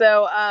expect.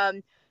 So,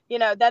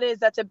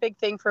 that's a big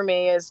thing for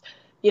me, is,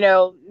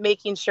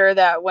 making sure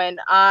that when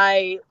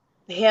I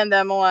hand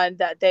them on,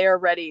 that they are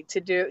ready to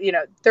do,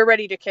 they're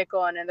ready to kick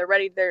on, and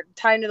they're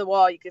tied to the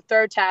wall. You could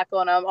throw tackle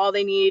on them. All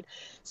they need,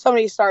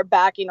 somebody to start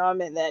backing them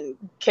and then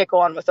kick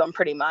on with them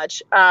pretty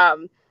much.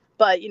 But,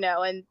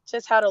 and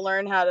just how to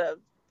learn how to,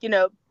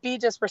 be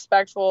just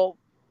respectful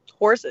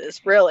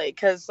horses, really.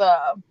 Because,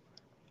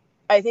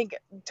 I think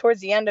towards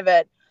the end of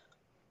it,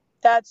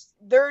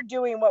 they're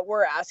doing what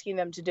we're asking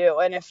them to do.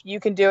 And if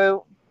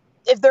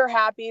they're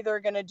happy, they're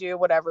going to do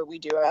whatever we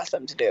do ask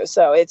them to do.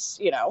 So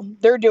it's,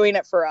 they're doing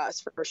it for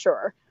us for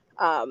sure.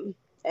 And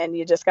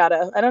you just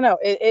gotta, I don't know,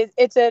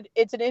 it's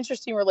an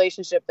interesting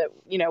relationship that,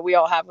 we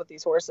all have with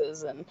these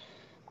horses. And,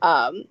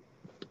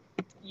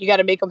 you got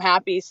to make them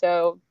happy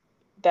so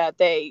that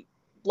they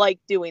like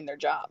doing their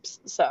jobs.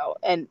 So,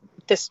 and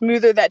the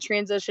smoother that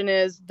transition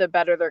is, the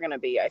better they're going to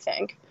be, I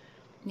think.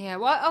 Yeah,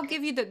 well, I'll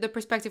give you the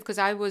perspective because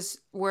I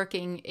was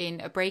working in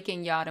a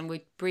breaking yard and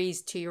we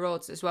breezed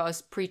 2-year-olds as well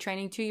as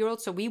pre-training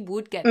 2-year-olds. So we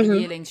would get the Mm-hmm.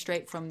 yearling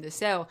straight from the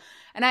cell.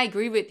 And I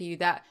agree with you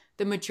that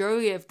the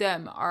majority of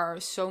them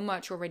are so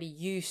much already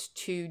used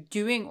to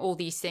doing all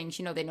these things.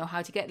 They know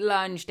how to get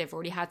lunge. They've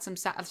already had some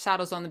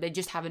saddles on them. They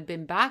just haven't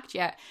been backed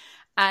yet.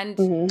 And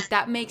Mm-hmm.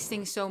 that makes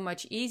things so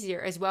much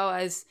easier, as well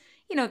as,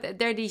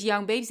 they're these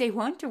young babies. They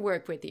want to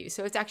work with you.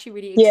 So it's actually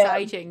really Yeah.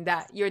 exciting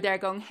that you're there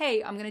going,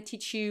 hey, I'm going to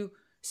teach you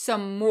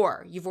some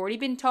more. You've already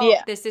been Yeah.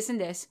 taught this,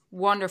 and this.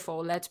 Wonderful.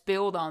 Let's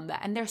build on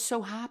that. And they're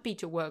so happy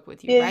to work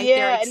with you, Yeah, right?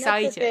 They're yeah, and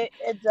that's the excited. thing.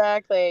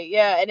 Exactly.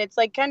 Yeah, and it's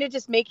like kind of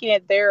just making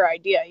it their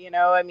idea,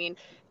 I mean,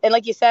 and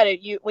like you said,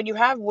 when you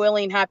have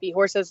willing, happy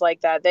horses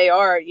like that, they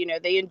are,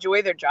 they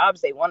enjoy their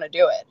jobs, they want to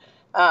do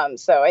it.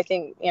 So I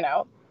think,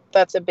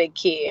 that's a big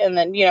key. And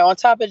then, on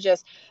top of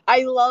just,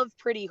 I love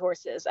pretty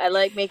horses. I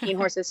like making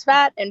horses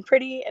fat and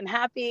pretty and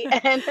happy,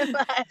 and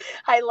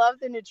I love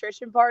the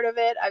nutrition part of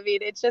it. I mean,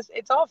 it's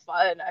all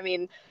fun. I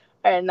mean,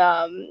 and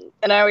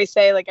I always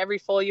say, like, every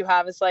foal you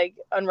have is like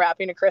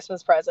unwrapping a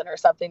Christmas present or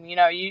something.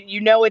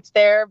 You know it's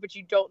there, but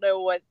you don't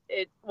know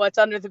what's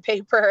under the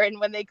paper. And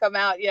when they come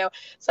out,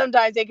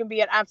 sometimes they can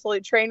be an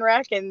absolute train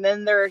wreck, and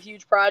then they're a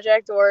huge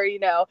project. Or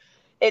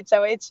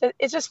It's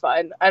just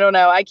fun. I don't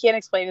know. I can't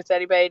explain it to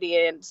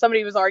anybody. And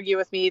somebody was arguing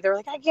with me. They're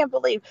like, I can't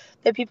believe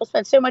that people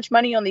spend so much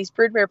money on these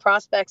broodmare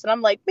prospects. And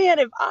I'm like, man,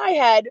 if I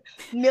had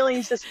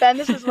millions to spend,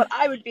 this is what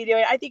I would be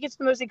doing. I think it's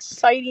the most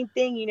exciting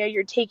thing. You know,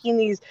 you're taking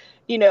these,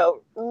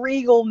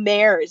 regal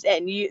mares,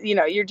 and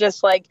you're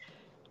just like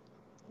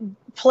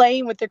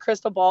playing with the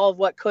crystal ball of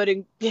what could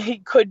and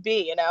could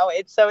be.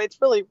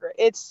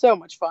 It's so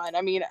much fun.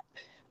 I mean,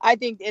 I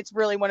think it's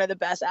really one of the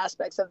best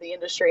aspects of the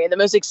industry and the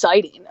most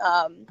exciting.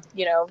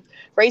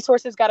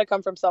 Racehorses got to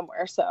come from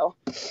somewhere, so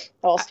it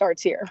all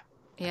starts here.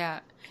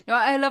 Yeah. No,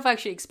 I love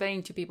actually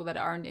explaining to people that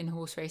aren't in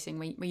horse racing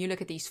when you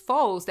look at these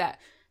foals that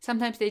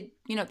sometimes they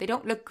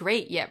don't look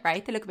great yet,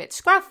 right? They look a bit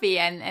scruffy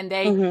and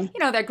they,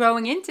 they're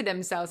growing into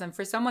themselves. And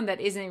for someone that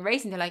isn't in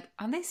racing, they're like,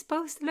 are they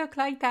supposed to look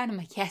like that? I'm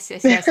like, yes,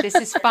 this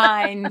is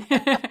fine.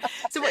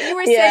 So what you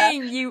were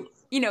saying,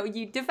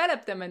 you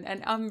develop them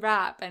and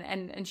unwrap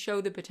and show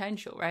the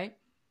potential, right?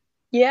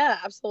 Yeah,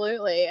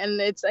 absolutely. And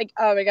it's like,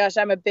 oh my gosh,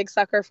 I'm a big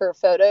sucker for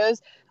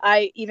photos.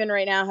 I even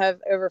right now have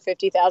over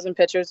 50,000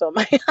 pictures on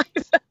my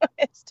iPhone.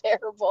 It's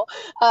terrible.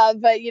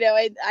 But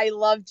I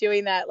love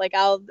doing that. Like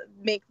I'll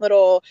make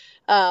little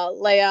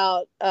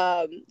layout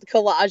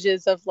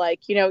collages of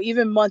like,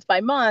 even month by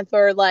month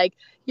or like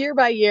year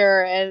by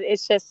year. And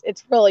it's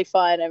really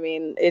fun. I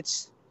mean,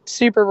 it's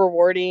super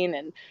rewarding.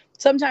 And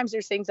sometimes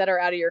there's things that are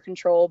out of your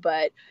control,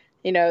 but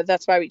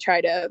that's why we try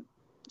to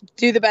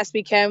do the best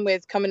we can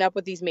with coming up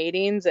with these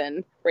matings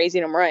and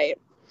raising them right.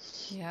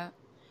 Yeah.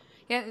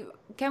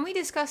 Can we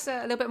discuss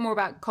a little bit more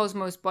about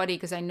Cosmo's Body?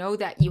 Because I know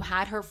that you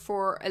had her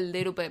for a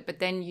little bit, but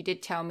then you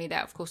did tell me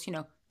that, of course,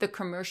 the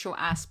commercial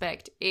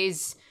aspect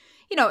is,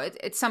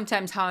 it's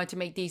sometimes hard to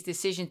make these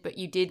decisions, but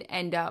you did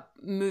end up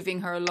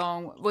moving her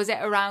along. Was it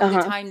around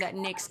the time that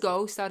Knicks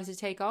Go started to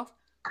take off?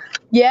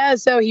 Yeah.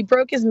 So he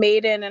broke his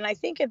maiden. And I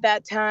think at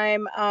that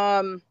time,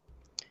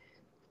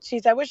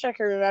 I wish I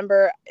could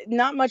remember.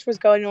 Not much was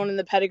going on in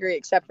the pedigree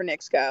except for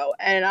Knicks Go.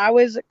 And I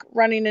was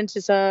running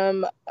into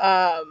some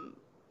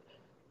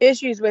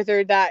issues with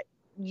her that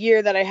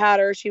year that I had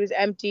her. She was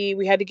empty.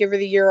 We had to give her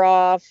the year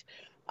off.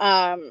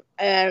 And,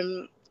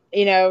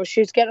 she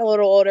was getting a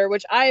little older,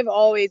 which I've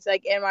always,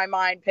 like, in my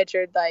mind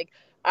pictured, like,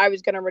 I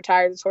was going to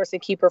retire this horse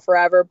and keep her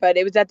forever. But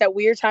it was at that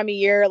weird time of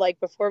year, like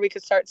before we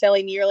could start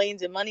selling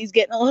yearlings and money's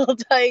getting a little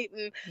tight.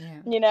 And,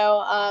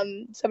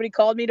 somebody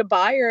called me to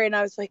buy her. And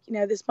I was like,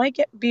 this might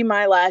be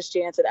my last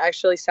chance at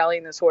actually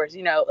selling this horse.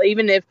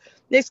 Even if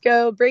Knicks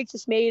Go breaks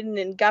his maiden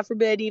and God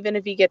forbid, even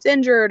if he gets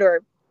injured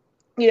or,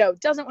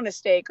 doesn't win a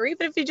stake, or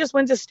even if he just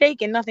wins a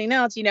stake and nothing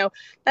else,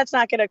 that's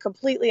not going to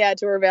completely add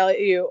to her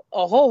value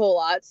a whole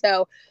lot.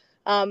 So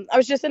I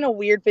was just in a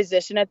weird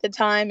position at the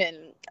time. And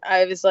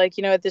I was like,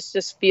 this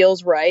just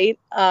feels right.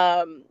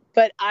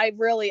 But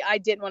I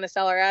didn't want to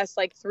sell her. I asked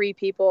like 3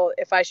 people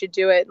if I should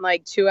do it. And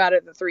like 2 out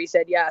of the 3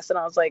 said yes. And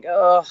I was like,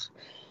 oh,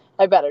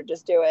 I better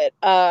just do it.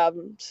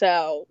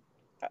 So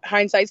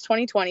hindsight's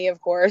 2020,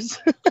 of course.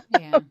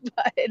 Yeah.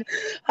 But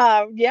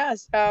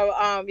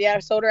I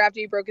sold her after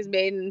he broke his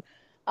maiden.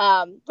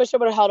 Wish I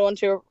would have held on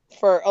to her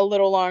for a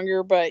little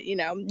longer, but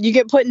you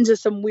get put into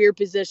some weird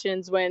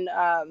positions when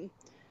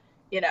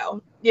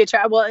you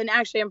try. Well, and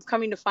actually, I'm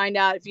coming to find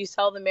out if you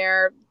sell the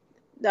mare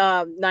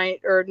 9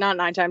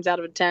 times out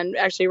of 10.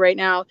 Actually, right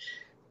now,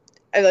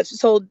 I've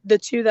sold the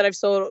 2 that I've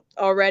sold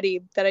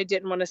already that I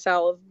didn't want to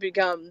sell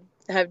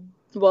have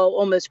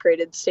almost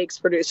created stakes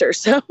producers.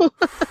 So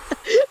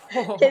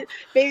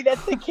maybe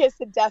that's the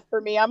kiss of death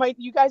for me.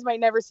 You guys might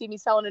never see me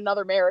selling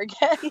another mare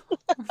again.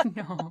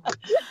 No.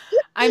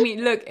 I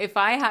mean, look, if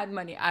I had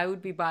money, I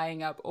would be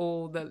buying up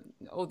all the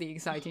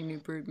exciting new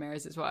brood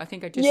mares as well. I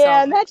think I just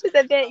and that's just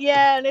a bit.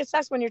 Yeah, and it's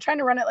just when you're trying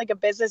to run it like a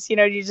business, you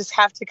just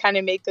have to kind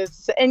of make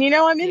those. And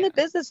I'm in the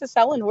business of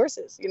selling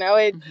horses.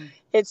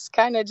 It's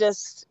kind of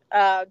just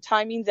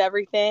timing's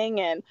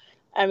everything. And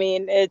I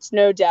mean, it's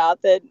no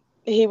doubt that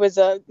he was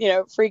a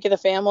freak of the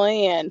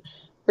family and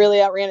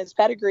really outran his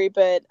pedigree.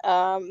 But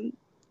like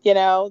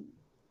I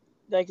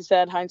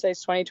said,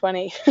 hindsight's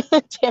 2020.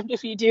 Damned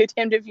if you do,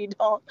 damned if you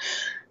don't.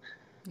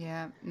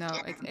 Yeah, no,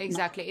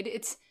 exactly.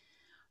 It's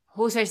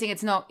horse racing.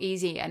 It's not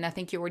easy, and I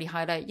think you already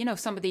highlight,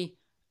 some of the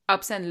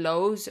ups and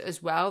lows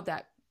as well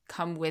that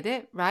come with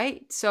it,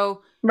 right?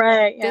 So,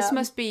 right, yeah. This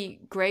must be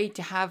great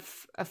to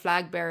have a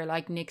flag bearer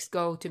like Knicks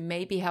Go to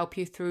maybe help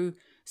you through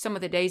some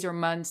of the days or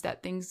months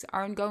that things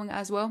aren't going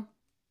as well.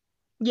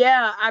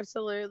 Yeah,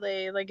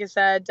 absolutely. Like I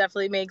said,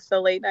 definitely makes the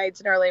late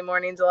nights and early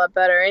mornings a lot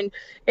better. And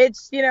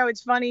it's,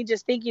 it's funny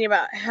just thinking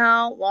about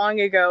how long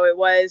ago it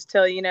was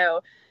till,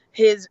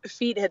 his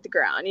feet hit the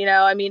ground.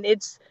 I mean,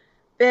 that's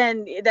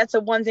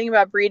the one thing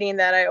about breeding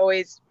that I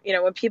always,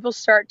 when people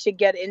start to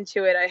get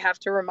into it, I have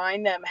to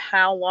remind them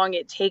how long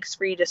it takes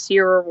for you to see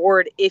a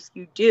reward if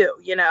you do,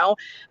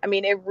 I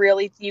mean, it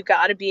really, you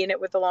got to be in it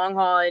with the long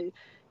haul, and,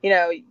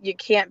 you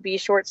can't be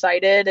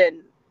short-sighted,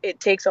 and it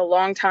takes a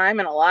long time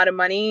and a lot of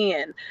money.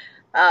 And,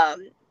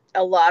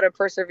 a lot of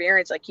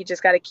perseverance. Like you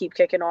just got to keep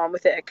kicking on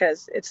with it,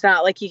 because it's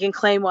not like you can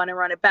claim one and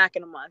run it back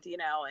in a month,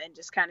 and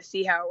just kind of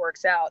see how it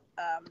works out.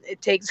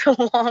 It takes a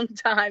long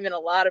time and a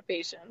lot of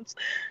patience.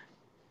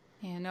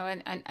 Yeah, no,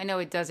 and I know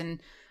it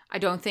doesn't. I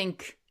don't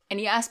think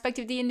any aspect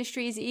of the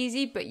industry is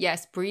easy, but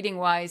yes, breeding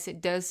wise,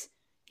 it does.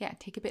 Yeah,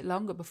 take a bit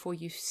longer before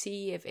you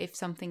see if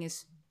something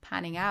is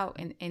panning out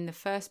in the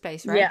first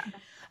place, right? Yeah.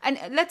 And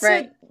let's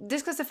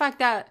discuss the fact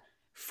that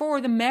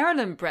for the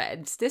Maryland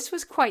breds, this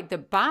was quite the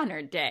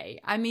banner day.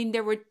 I mean,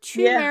 there were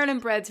 2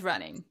 Maryland breds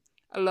running.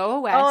 Aloha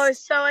West. Oh, I was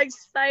so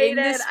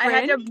excited. I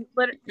had to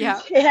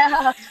yeah,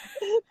 that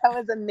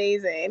was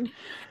amazing.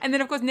 And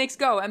then, of course, Knicks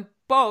Go, and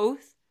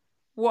both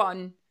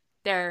won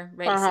their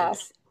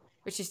races,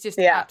 which is just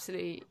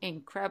absolutely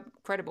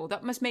incredible.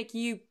 That must make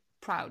you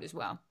proud as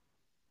well.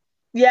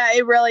 Yeah,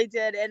 it really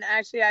did. And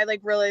actually, I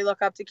really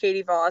look up to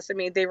Katie Voss. I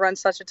mean, they run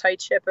such a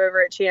tight ship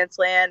over at Chance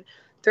Land.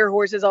 Their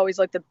horses always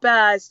look the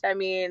best. I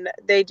mean,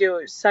 they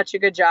do such a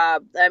good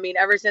job. I mean,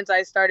 ever since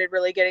I started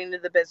really getting into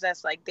the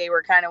business, they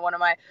were kind of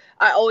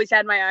I always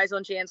had my eyes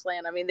on Chance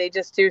Land. I mean, they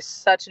just do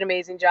such an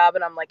amazing job.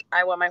 And I'm like,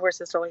 I want my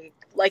horses to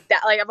like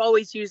that. I've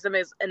always used them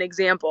as an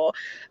example.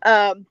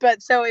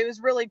 But so it was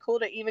really cool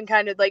to even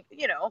kind of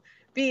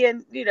be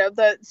in,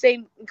 the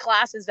same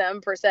class as them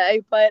per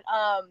se. But,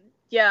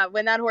 yeah,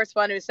 when that horse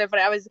won, it was so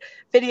funny. I was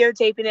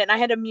videotaping it, and I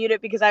had to mute it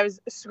because I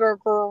was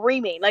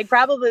screaming,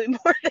 probably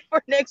more than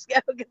for Knicks Go,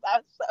 because I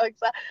was so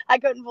excited. I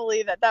couldn't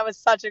believe it. That was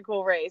such a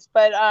cool race.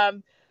 But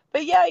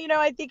yeah,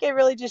 I think it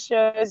really just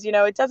shows,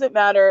 it doesn't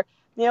matter.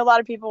 A lot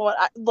of people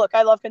look,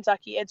 I love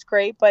Kentucky. It's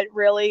great. But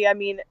really, I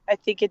mean, I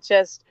think it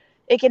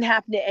can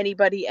happen to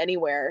anybody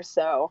anywhere.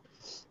 So,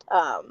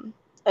 and,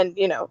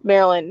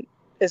 Maryland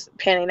is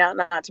panning out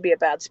not to be a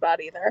bad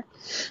spot either.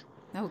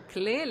 No,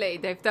 clearly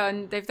they've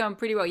done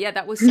pretty well. Yeah,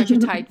 that was such a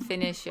tight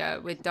finish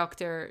with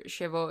Dr.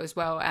 Chevaux as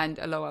well and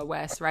Aloha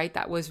West, right?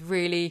 That was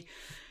really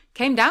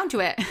came down to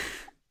it.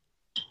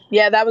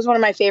 Yeah, that was one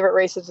of my favorite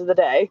races of the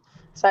day,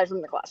 aside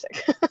from the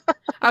Classic.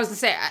 I was gonna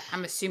say,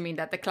 I'm assuming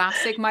that the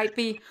Classic might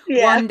be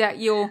one that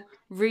you'll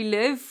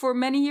relive for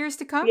many years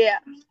to come. Yeah,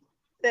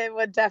 it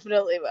would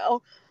definitely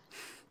will.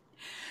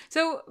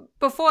 So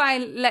before I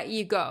let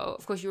you go,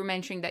 of course, you were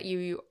mentioning that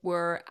you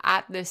were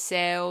at the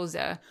sales.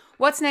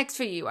 What's next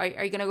for you? Are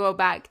you going to go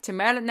back to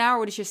Maryland now, or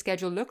what does your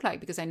schedule look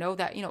like? Because I know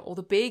that, all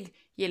the big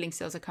yearling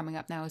sales are coming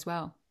up now as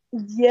well.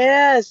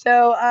 Yeah,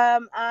 so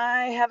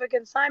I have a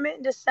consignment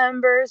in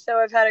December. So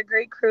I've had a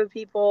great crew of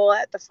people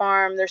at the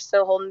farm. They're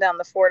still holding down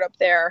the fort up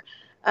there.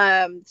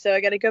 So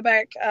I got to go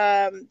back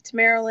to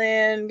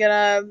Maryland,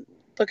 gonna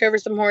look over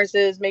some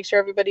horses, make sure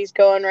everybody's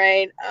going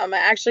right. I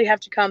actually have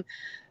to come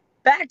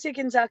back to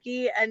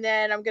Kentucky, and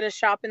then I'm going to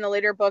shop in the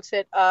later books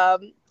at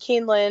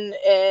Keeneland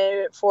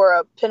for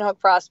a pinhook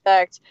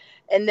prospect,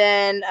 and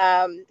then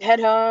head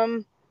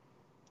home,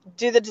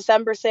 do the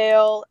December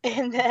sale,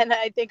 and then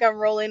I think I'm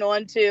rolling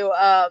on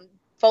to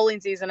foaling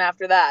season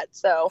after that.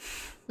 So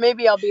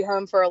maybe I'll be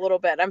home for a little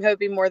bit. I'm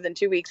hoping more than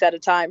 2 weeks at a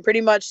time,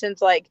 pretty much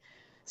since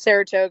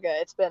Saratoga.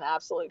 It's been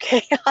absolute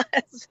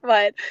chaos,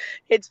 but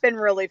it's been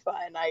really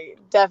fun. I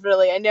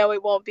know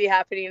it won't be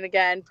happening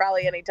again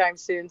probably anytime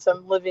soon, so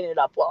I'm living it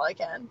up while I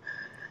can.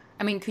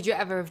 I mean, could you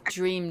ever have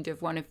dreamed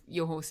of one of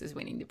your horses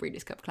winning the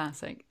Breeders' Cup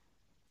Classic?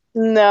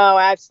 No,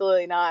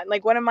 absolutely not.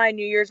 One of my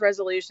New Year's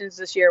resolutions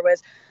this year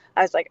was,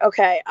 I was like,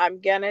 okay, I'm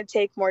gonna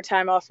take more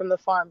time off from the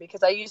farm,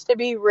 because I used to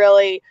be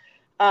really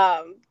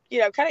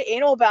kind of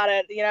anal about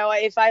it.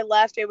 If I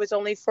left, it was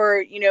only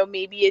for,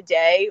 maybe a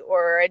day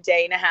or a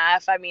day and a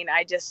half. I mean,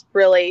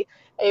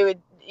 it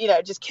would,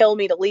 just kill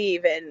me to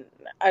leave. And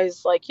I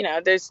was like,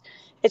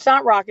 it's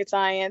not rocket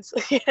science.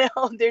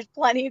 There's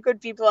plenty of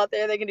good people out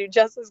there that can do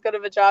just as good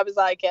of a job as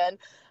I can.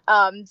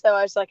 So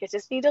I was like, I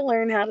just need to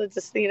learn how to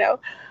just,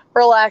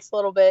 relax a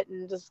little bit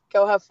and just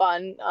go have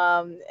fun.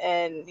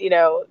 And,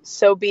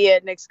 so be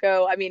it. Knicks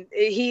Go. I mean,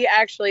 he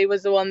actually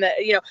was the one that,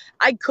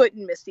 I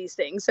couldn't miss these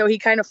things. So he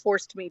kind of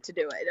forced me to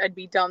do it. I'd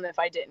be dumb if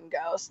I didn't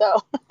go.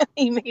 So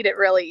he made it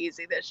really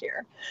easy this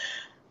year.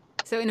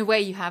 So in a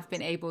way, you have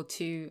been able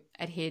to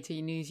adhere to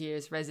your New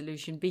Year's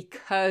resolution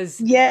because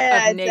of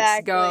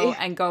Knicks Go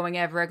and going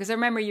everywhere. Because I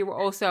remember you were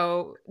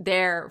also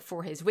there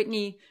for his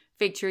Whitney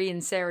victory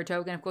in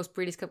Saratoga, and of course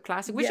Breeders' Cup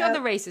Classic. Which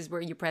other races were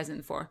you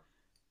present for?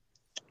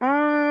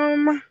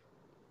 Under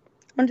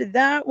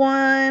that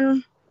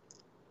one.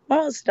 What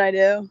else did I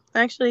do?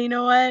 Actually, you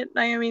know what?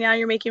 I mean, now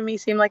you're making me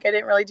seem like I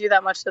didn't really do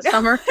that much this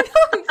summer.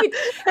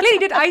 Clearly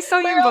did. I saw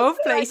you in both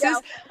places.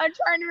 I'm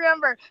trying to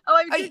remember. Oh,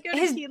 I did go to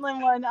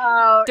Keeneland one.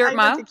 Dirt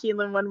Mile? I went to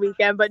Keeneland one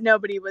weekend, but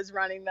nobody was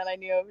running that I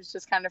knew. It was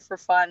just kind of for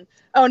fun.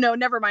 Oh, no,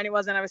 never mind. It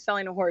wasn't. I was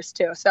selling a horse,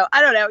 too. So,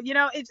 I don't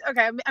know. It's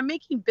okay. I'm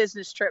making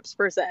business trips,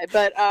 per se,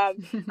 but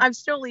I'm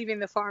still leaving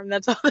the farm.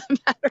 That's all that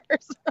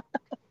matters.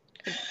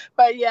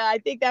 But, yeah, I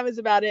think that was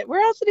about it.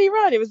 Where else did he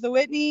run? It was the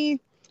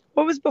Whitney.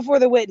 What was before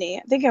the Whitney?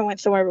 I think I went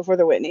somewhere before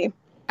the Whitney.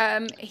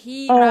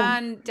 He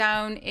ran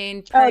down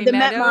in Prairie the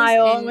Meadows Met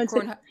Mile. in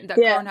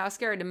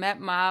Cornhusker, the Met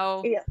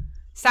Mile. Yeah.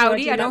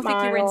 Saudi? to I the don't Met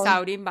think you were in Mile.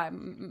 Saudi, but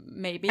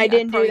maybe. I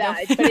didn't do probably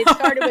that, don't. but it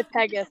started with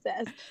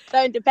Pegasus. So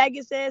I went to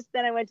Pegasus,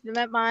 then I went to the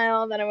Met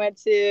Mile, then I went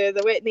to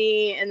the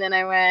Whitney, and then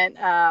I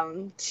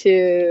went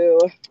to,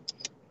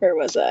 where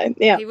was I?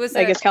 Yeah, He was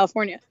I guess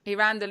California. he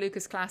ran the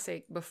Lucas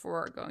Classic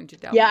before going to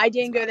Del Yeah, Mar I as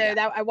didn't well. go there. Yeah.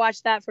 That I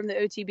watched that from the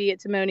OTB at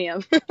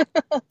Timonium.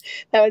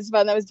 That was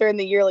fun. That was during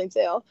the yearling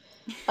sale.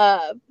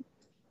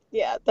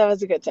 Yeah, that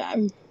was a good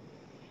time.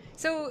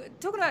 So,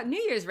 talking about New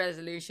Year's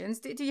resolutions,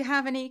 do you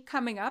have any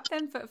coming up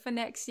then for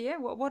next year?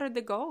 What are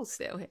the goals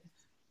still here?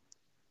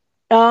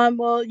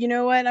 Well, you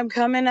know what? I'm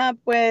coming up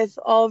with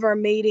all of our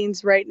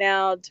matings right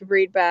now to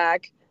breed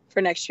back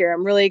for next year.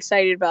 I'm really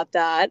excited about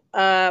that.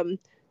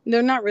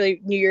 They're not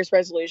really New Year's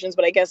resolutions,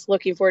 but I guess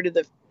looking forward to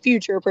the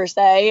future per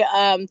se.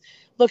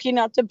 Looking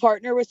up to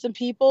partner with some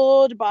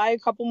people to buy a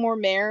couple more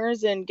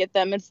mares and get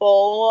them in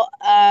full.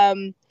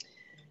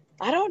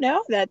 I don't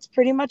know. That's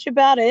pretty much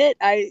about it.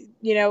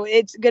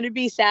 It's going to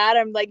be sad.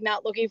 I'm like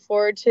not looking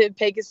forward to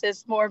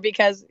Pegasus more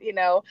because,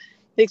 the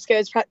Expo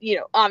is,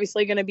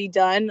 obviously going to be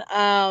done.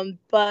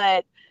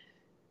 But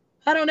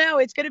I don't know.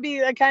 It's going to be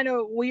a kind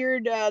of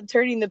weird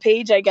turning the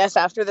page, I guess,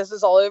 after this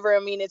is all over. I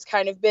mean, it's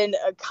kind of been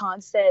a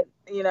constant,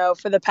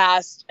 for the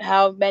past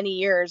how many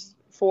years?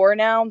 4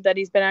 now that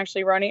he's been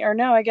actually running, or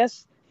no, I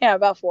guess, yeah,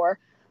 about 4.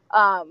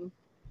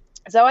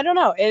 So I don't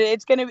know.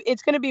 It's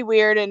gonna be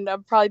weird, and I'll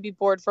probably be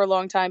bored for a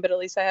long time. But at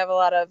least I have a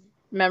lot of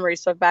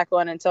memories to look back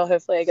on until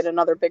hopefully I get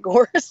another big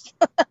horse.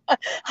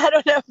 I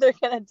don't know if they're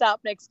gonna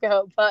top Nick's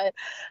Go, but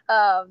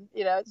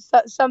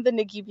something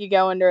to keep you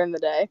going during the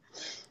day.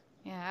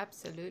 Yeah,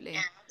 absolutely.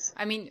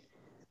 I mean,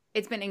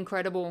 it's been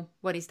incredible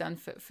what he's done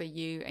for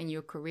you and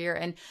your career.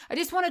 And I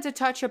just wanted to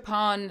touch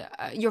upon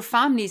your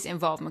family's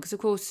involvement, because of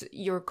course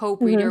you're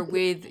co-breeder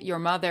with your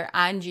mother,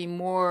 Angie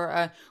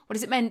Moore. What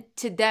has it meant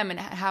to them, and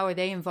how are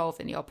they involved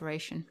in the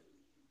operation?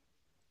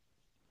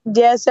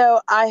 Yeah,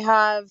 so I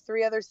have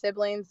 3 other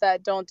siblings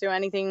that don't do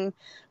anything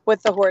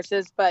with the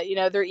horses, but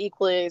they're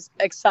equally as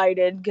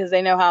excited because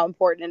they know how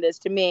important it is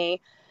to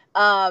me.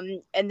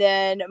 And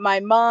then my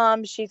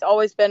mom, she's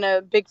always been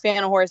a big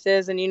fan of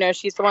horses, and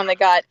she's the one that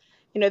got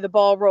the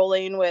ball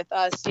rolling with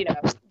us,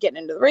 getting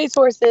into the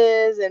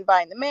racehorses and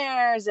buying the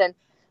mares and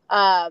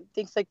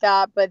things like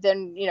that. But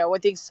then,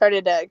 when things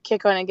started to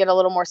kick on and get a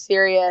little more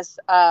serious,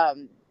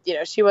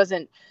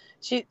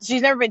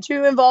 she's never been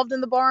too involved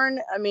in the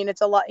barn. I mean,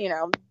 it's a lot,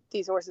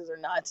 these horses are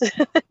nuts.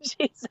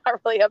 She's not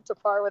really up to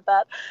par with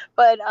that.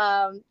 But,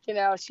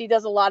 she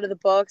does a lot of the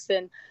books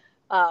and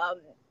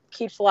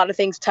keeps a lot of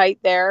things tight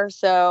there.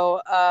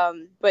 So,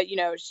 but,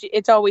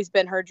 it's always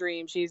been her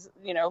dream. She's,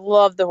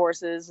 loved the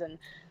horses, and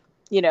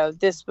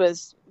this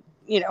was,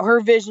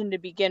 her vision to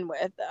begin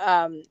with.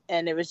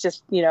 And it was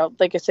just,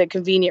 like I said,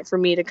 convenient for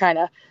me to kind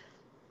of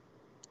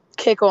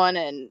kick on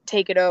and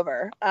take it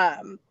over.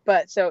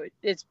 But so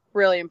it's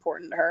really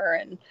important to her.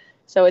 And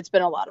so it's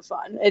been a lot of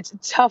fun. It's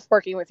tough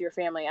working with your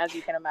family, as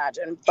you can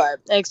imagine, but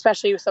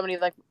especially with somebody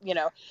like,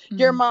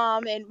 your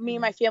mom and me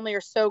and my family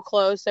are so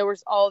close. So we're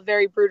all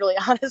very brutally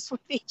honest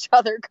with each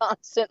other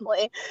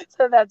constantly.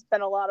 So that's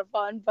been a lot of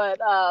fun. But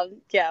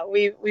yeah,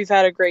 we've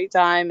had a great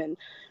time, and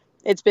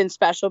it's been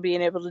special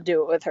being able to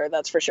do it with her.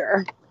 That's for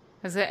sure.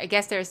 Because I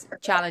guess there's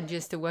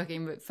challenges to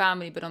working with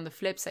family, but on the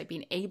flip side,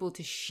 being able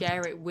to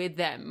share it with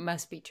them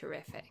must be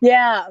terrific.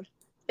 Yeah,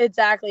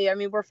 exactly. I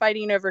mean, we're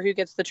fighting over who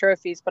gets the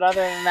trophies, but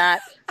other than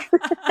that,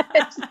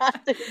 it's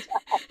not too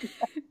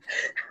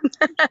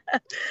bad.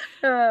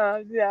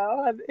 Oh,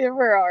 no,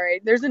 we're all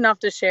right. There's enough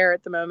to share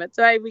at the moment,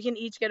 so we can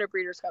each get a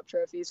Breeders' Cup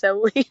trophy.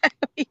 So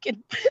we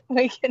can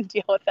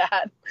deal with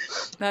that.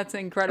 That's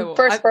incredible.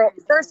 First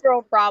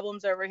world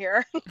problems over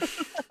here.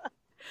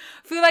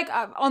 I feel like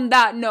on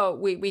that note,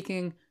 we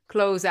can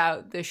close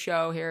out the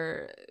show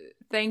here.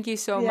 Thank you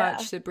so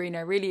much, Sabrina.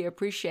 I really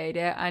appreciate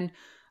it. And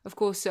of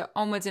course,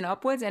 onwards and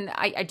upwards. And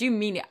I do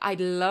mean it.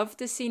 I'd love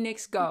to see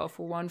Nick's go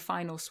for one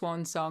final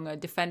swan song,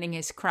 defending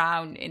his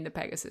crown in the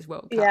Pegasus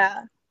World Cup.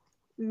 Yeah,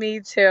 me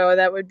too.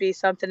 That would be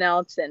something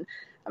else. And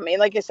I mean,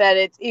 like I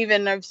said,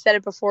 I've said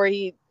it before,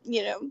 he,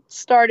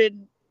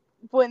 started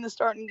putting the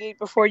starting gate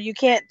before. You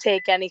can't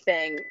take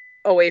anything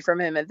away from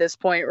him at this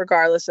point,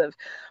 regardless of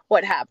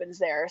what happens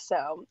there.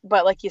 So,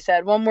 but like you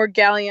said, one more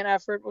gallant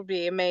effort would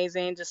be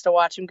amazing, just to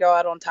watch him go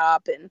out on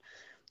top and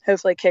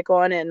hopefully kick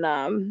on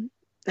and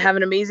have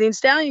an amazing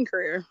stallion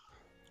career.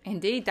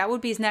 Indeed, that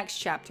would be his next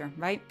chapter,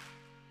 right?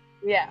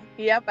 Yeah.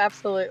 Yep.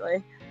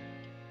 Absolutely.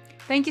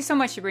 Thank you so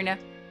much, Sabrina.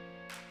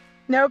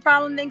 No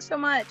problem. Thanks so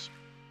much.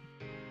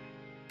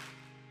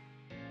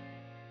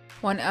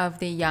 One of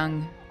the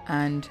young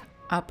and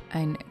up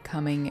and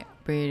coming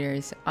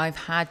breeders. I've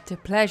had the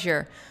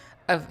pleasure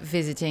of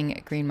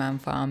visiting Greenman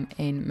Farm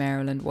in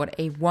Maryland. What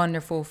a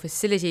wonderful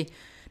facility.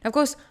 Now, of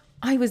course,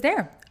 I was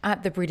there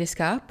at the Breeders'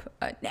 Cup.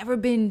 I'd never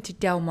been to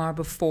Del Mar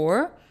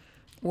before.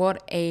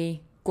 What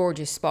a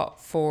gorgeous spot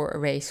for a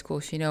race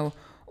course. All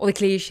the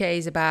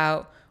cliches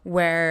about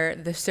where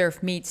the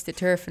surf meets the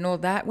turf and all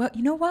that. Well,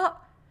 you know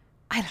what?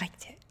 I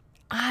liked it.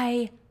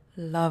 I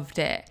loved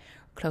it.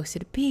 close to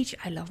the beach.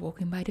 I love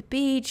walking by the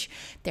beach.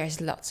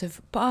 There's lots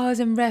of bars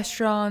and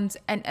restaurants,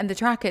 and the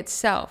track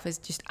itself is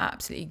just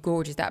absolutely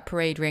gorgeous. That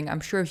parade ring,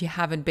 I'm sure if you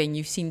haven't been,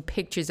 you've seen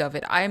pictures of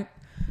it.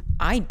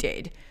 I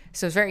did,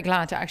 so I was very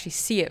glad to actually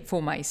see it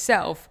for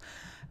myself.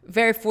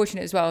 Very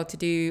fortunate as well to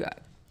do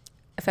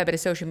a fair bit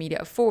of social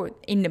media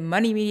in the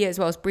money media as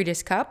well as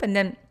Breeders' Cup, and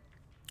then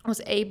I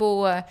was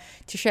able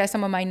to share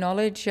some of my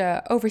knowledge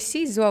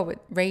overseas as well with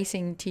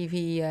Racing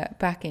TV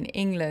back in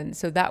England.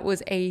 So that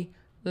was a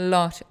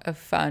lot of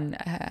fun,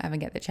 having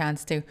get the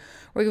chance to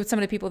work with some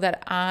of the people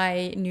that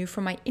I knew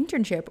from my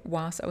internship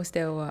whilst I was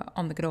still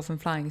on the Godolphin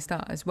Flying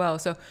Star as well.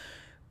 So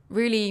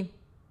really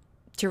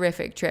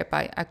terrific trip.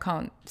 I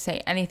can't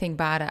say anything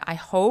bad. I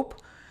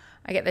hope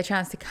I get the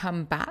chance to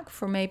come back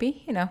for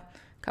maybe, a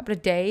couple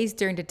of days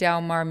during the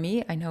Del Mar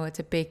meet. I know it's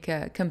a big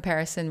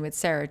comparison with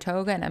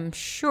Saratoga, and I'm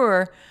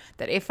sure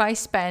that if I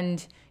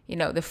spend,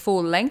 the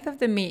full length of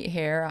the meet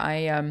here,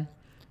 I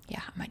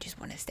might just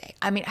want to stay.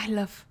 I mean, I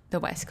love the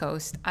West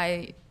Coast.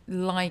 I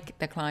like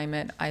the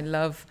climate. I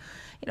love,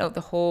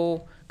 the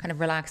whole kind of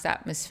relaxed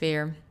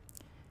atmosphere.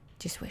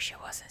 Just wish it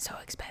wasn't so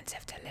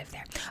expensive to live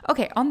there.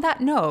 Okay, on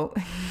that note,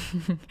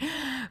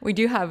 we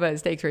do have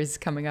stakes races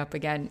coming up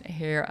again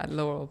here at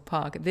Laurel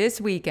Park this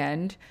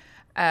weekend,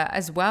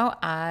 as well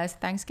as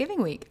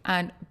Thanksgiving week.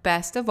 And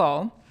best of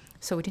all,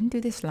 so we didn't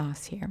do this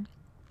last year,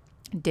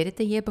 did it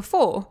the year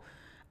before,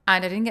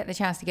 and I didn't get the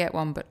chance to get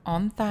one, but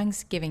on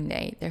Thanksgiving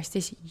Day, there's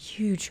this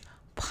huge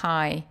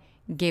pie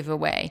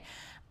giveaway.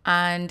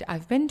 And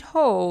I've been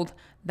told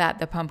that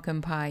the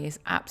pumpkin pie is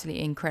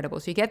absolutely incredible.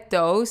 So you get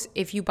those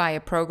if you buy a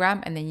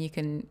program, and then you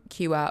can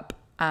queue up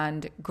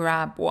and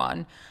grab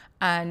one.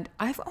 And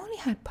I've only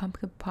had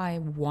pumpkin pie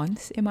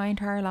once in my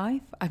entire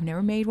life. I've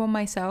never made one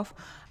myself.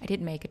 I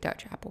did make a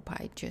Dutch apple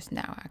pie just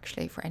now,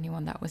 actually, for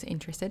anyone that was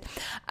interested.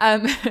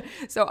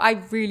 So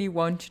I really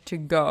want to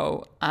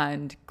go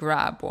and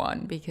grab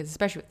one, because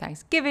especially with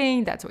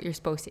Thanksgiving, that's what you're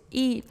supposed to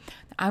eat.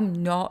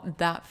 I'm not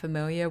that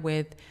familiar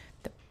with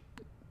the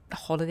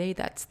holiday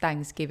that's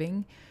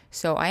Thanksgiving.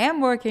 So I am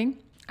working.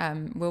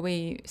 We'll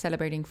be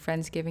celebrating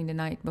Friendsgiving the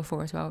night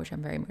before as well, which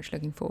I'm very much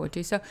looking forward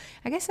to. So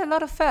I guess a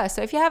lot of firsts.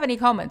 So if you have any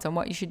comments on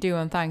what you should do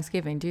on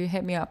Thanksgiving, do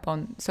hit me up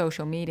on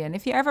social media. And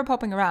if you're ever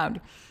popping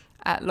around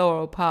at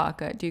Laurel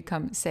Park, do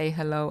come say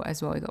hello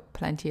as well. We've got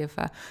plenty of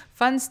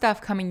fun stuff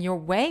coming your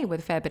way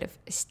with a fair bit of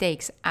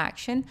stakes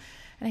action.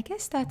 And I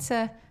guess that's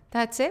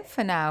it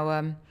for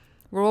now.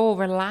 We're all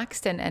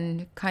relaxed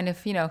and kind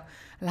of,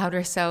 allowed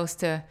ourselves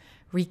to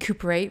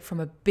recuperate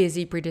from a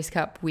busy Breeders'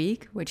 Cup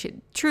week, which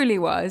it truly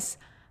was.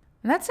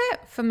 And that's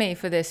it for me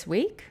for this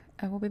week.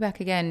 We'll be back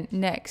again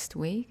next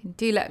week. And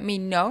do let me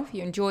know if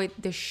you enjoyed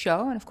the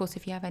show. And of course,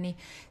 if you have any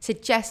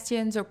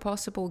suggestions or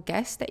possible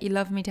guests that you'd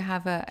love me to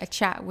have a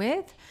chat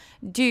with,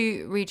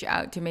 do reach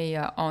out to me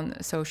on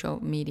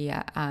social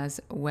media as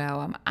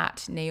well. I'm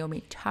at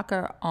Naomi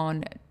Tucker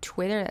on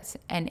Twitter. That's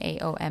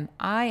Naomi.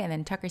 And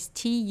then Tucker's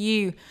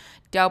TUKKER.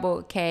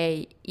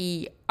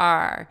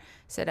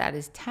 So that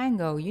is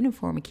Tango,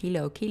 Uniform,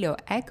 Kilo,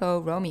 Echo,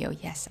 Romeo.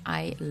 Yes,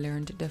 I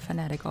learned the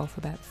phonetic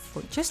alphabet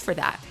just for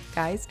that,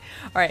 guys.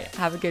 All right,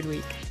 have a good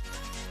week.